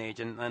day and age,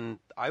 and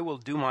I will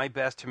do my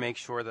best to make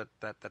sure that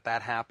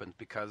happens,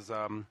 because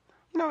I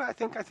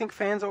think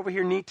fans over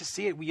here need to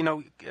see it.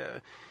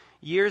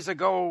 Years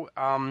ago.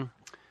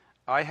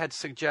 I had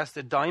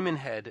suggested Diamond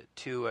Head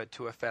to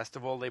a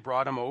festival. They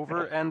brought him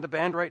over, and the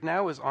band right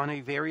now is on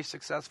a very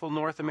successful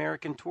North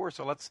American tour.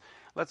 So let's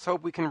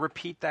hope we can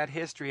repeat that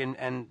history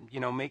and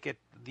make it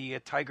the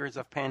Tigers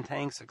of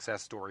Pantang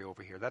success story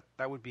over here.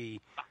 That would be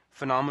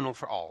phenomenal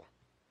for all.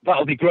 That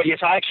would be great. Yes,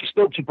 I actually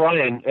spoke to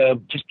Brian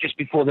just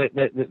before they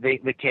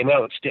came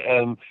out,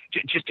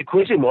 just to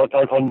quiz him on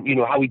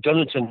how he'd done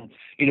it and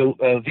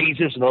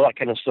visas and all that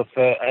kind of stuff.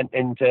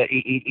 And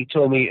he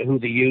told me who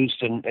they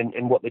used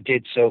and what they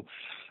did. So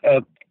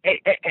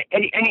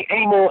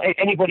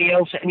anybody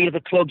else, any other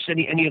clubs,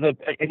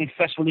 any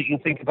festival that you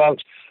can think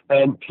about,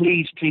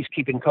 please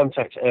keep in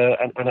contact,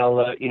 and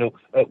I'll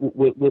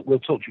we'll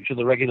talk to each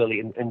other regularly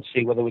and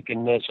see whether we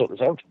can sort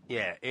this out.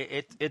 Yeah,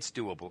 it's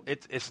doable.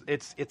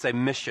 It's a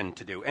mission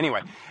to do.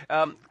 Anyway,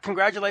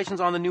 congratulations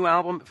on the new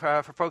album.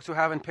 For folks who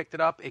haven't picked it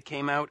up, it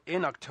came out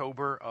in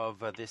October of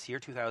this year,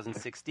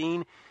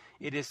 2016.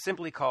 It is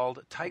simply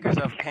called Tigers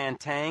of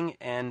Pantang,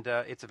 and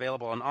it's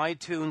available on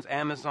iTunes,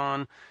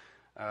 Amazon,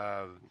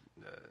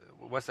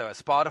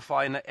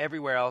 Spotify, and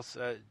everywhere else.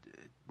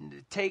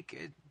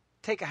 Take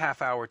a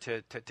half hour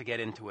to get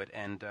into it,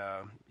 and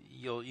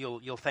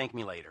you'll thank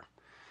me later.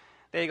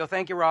 There you go.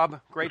 Thank you, Rob.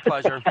 Great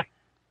pleasure.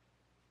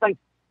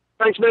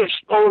 Thanks, Mitch.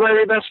 All the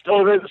very best. All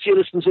the very best to your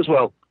listeners as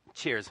well.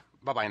 Cheers.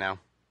 Bye-bye now.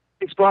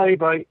 Thanks. Bye.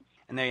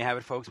 And there you have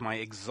it, folks, my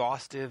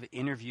exhaustive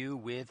interview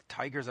with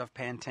Tigers of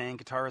Pantang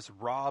guitarist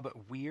Rob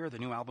Weir. The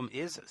new album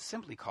is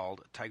simply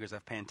called Tigers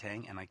of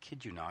Pantang, and I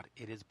kid you not,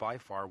 it is by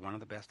far one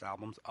of the best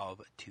albums of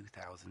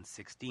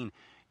 2016.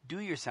 Do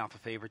yourself a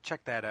favor,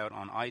 check that out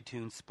on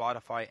iTunes,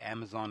 Spotify,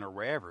 Amazon, or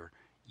wherever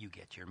you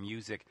get your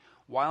music.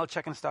 While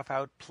checking stuff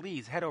out,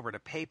 please head over to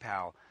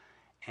PayPal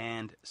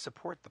and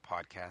support the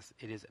podcast.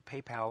 It is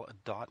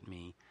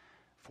paypal.me/Mitch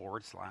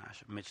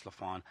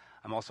Lafon.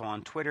 I'm also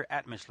on Twitter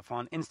at Mitch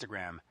Lafon,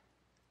 Instagram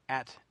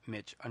at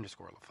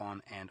Mitch_Lafon,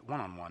 and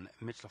one-on-one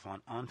Mitch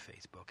Lafon on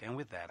Facebook. And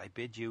with that, I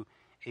bid you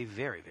a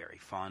very, very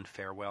fond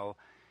farewell.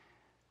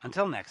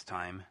 Until next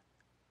time,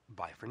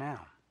 bye for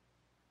now.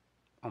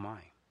 Oh my.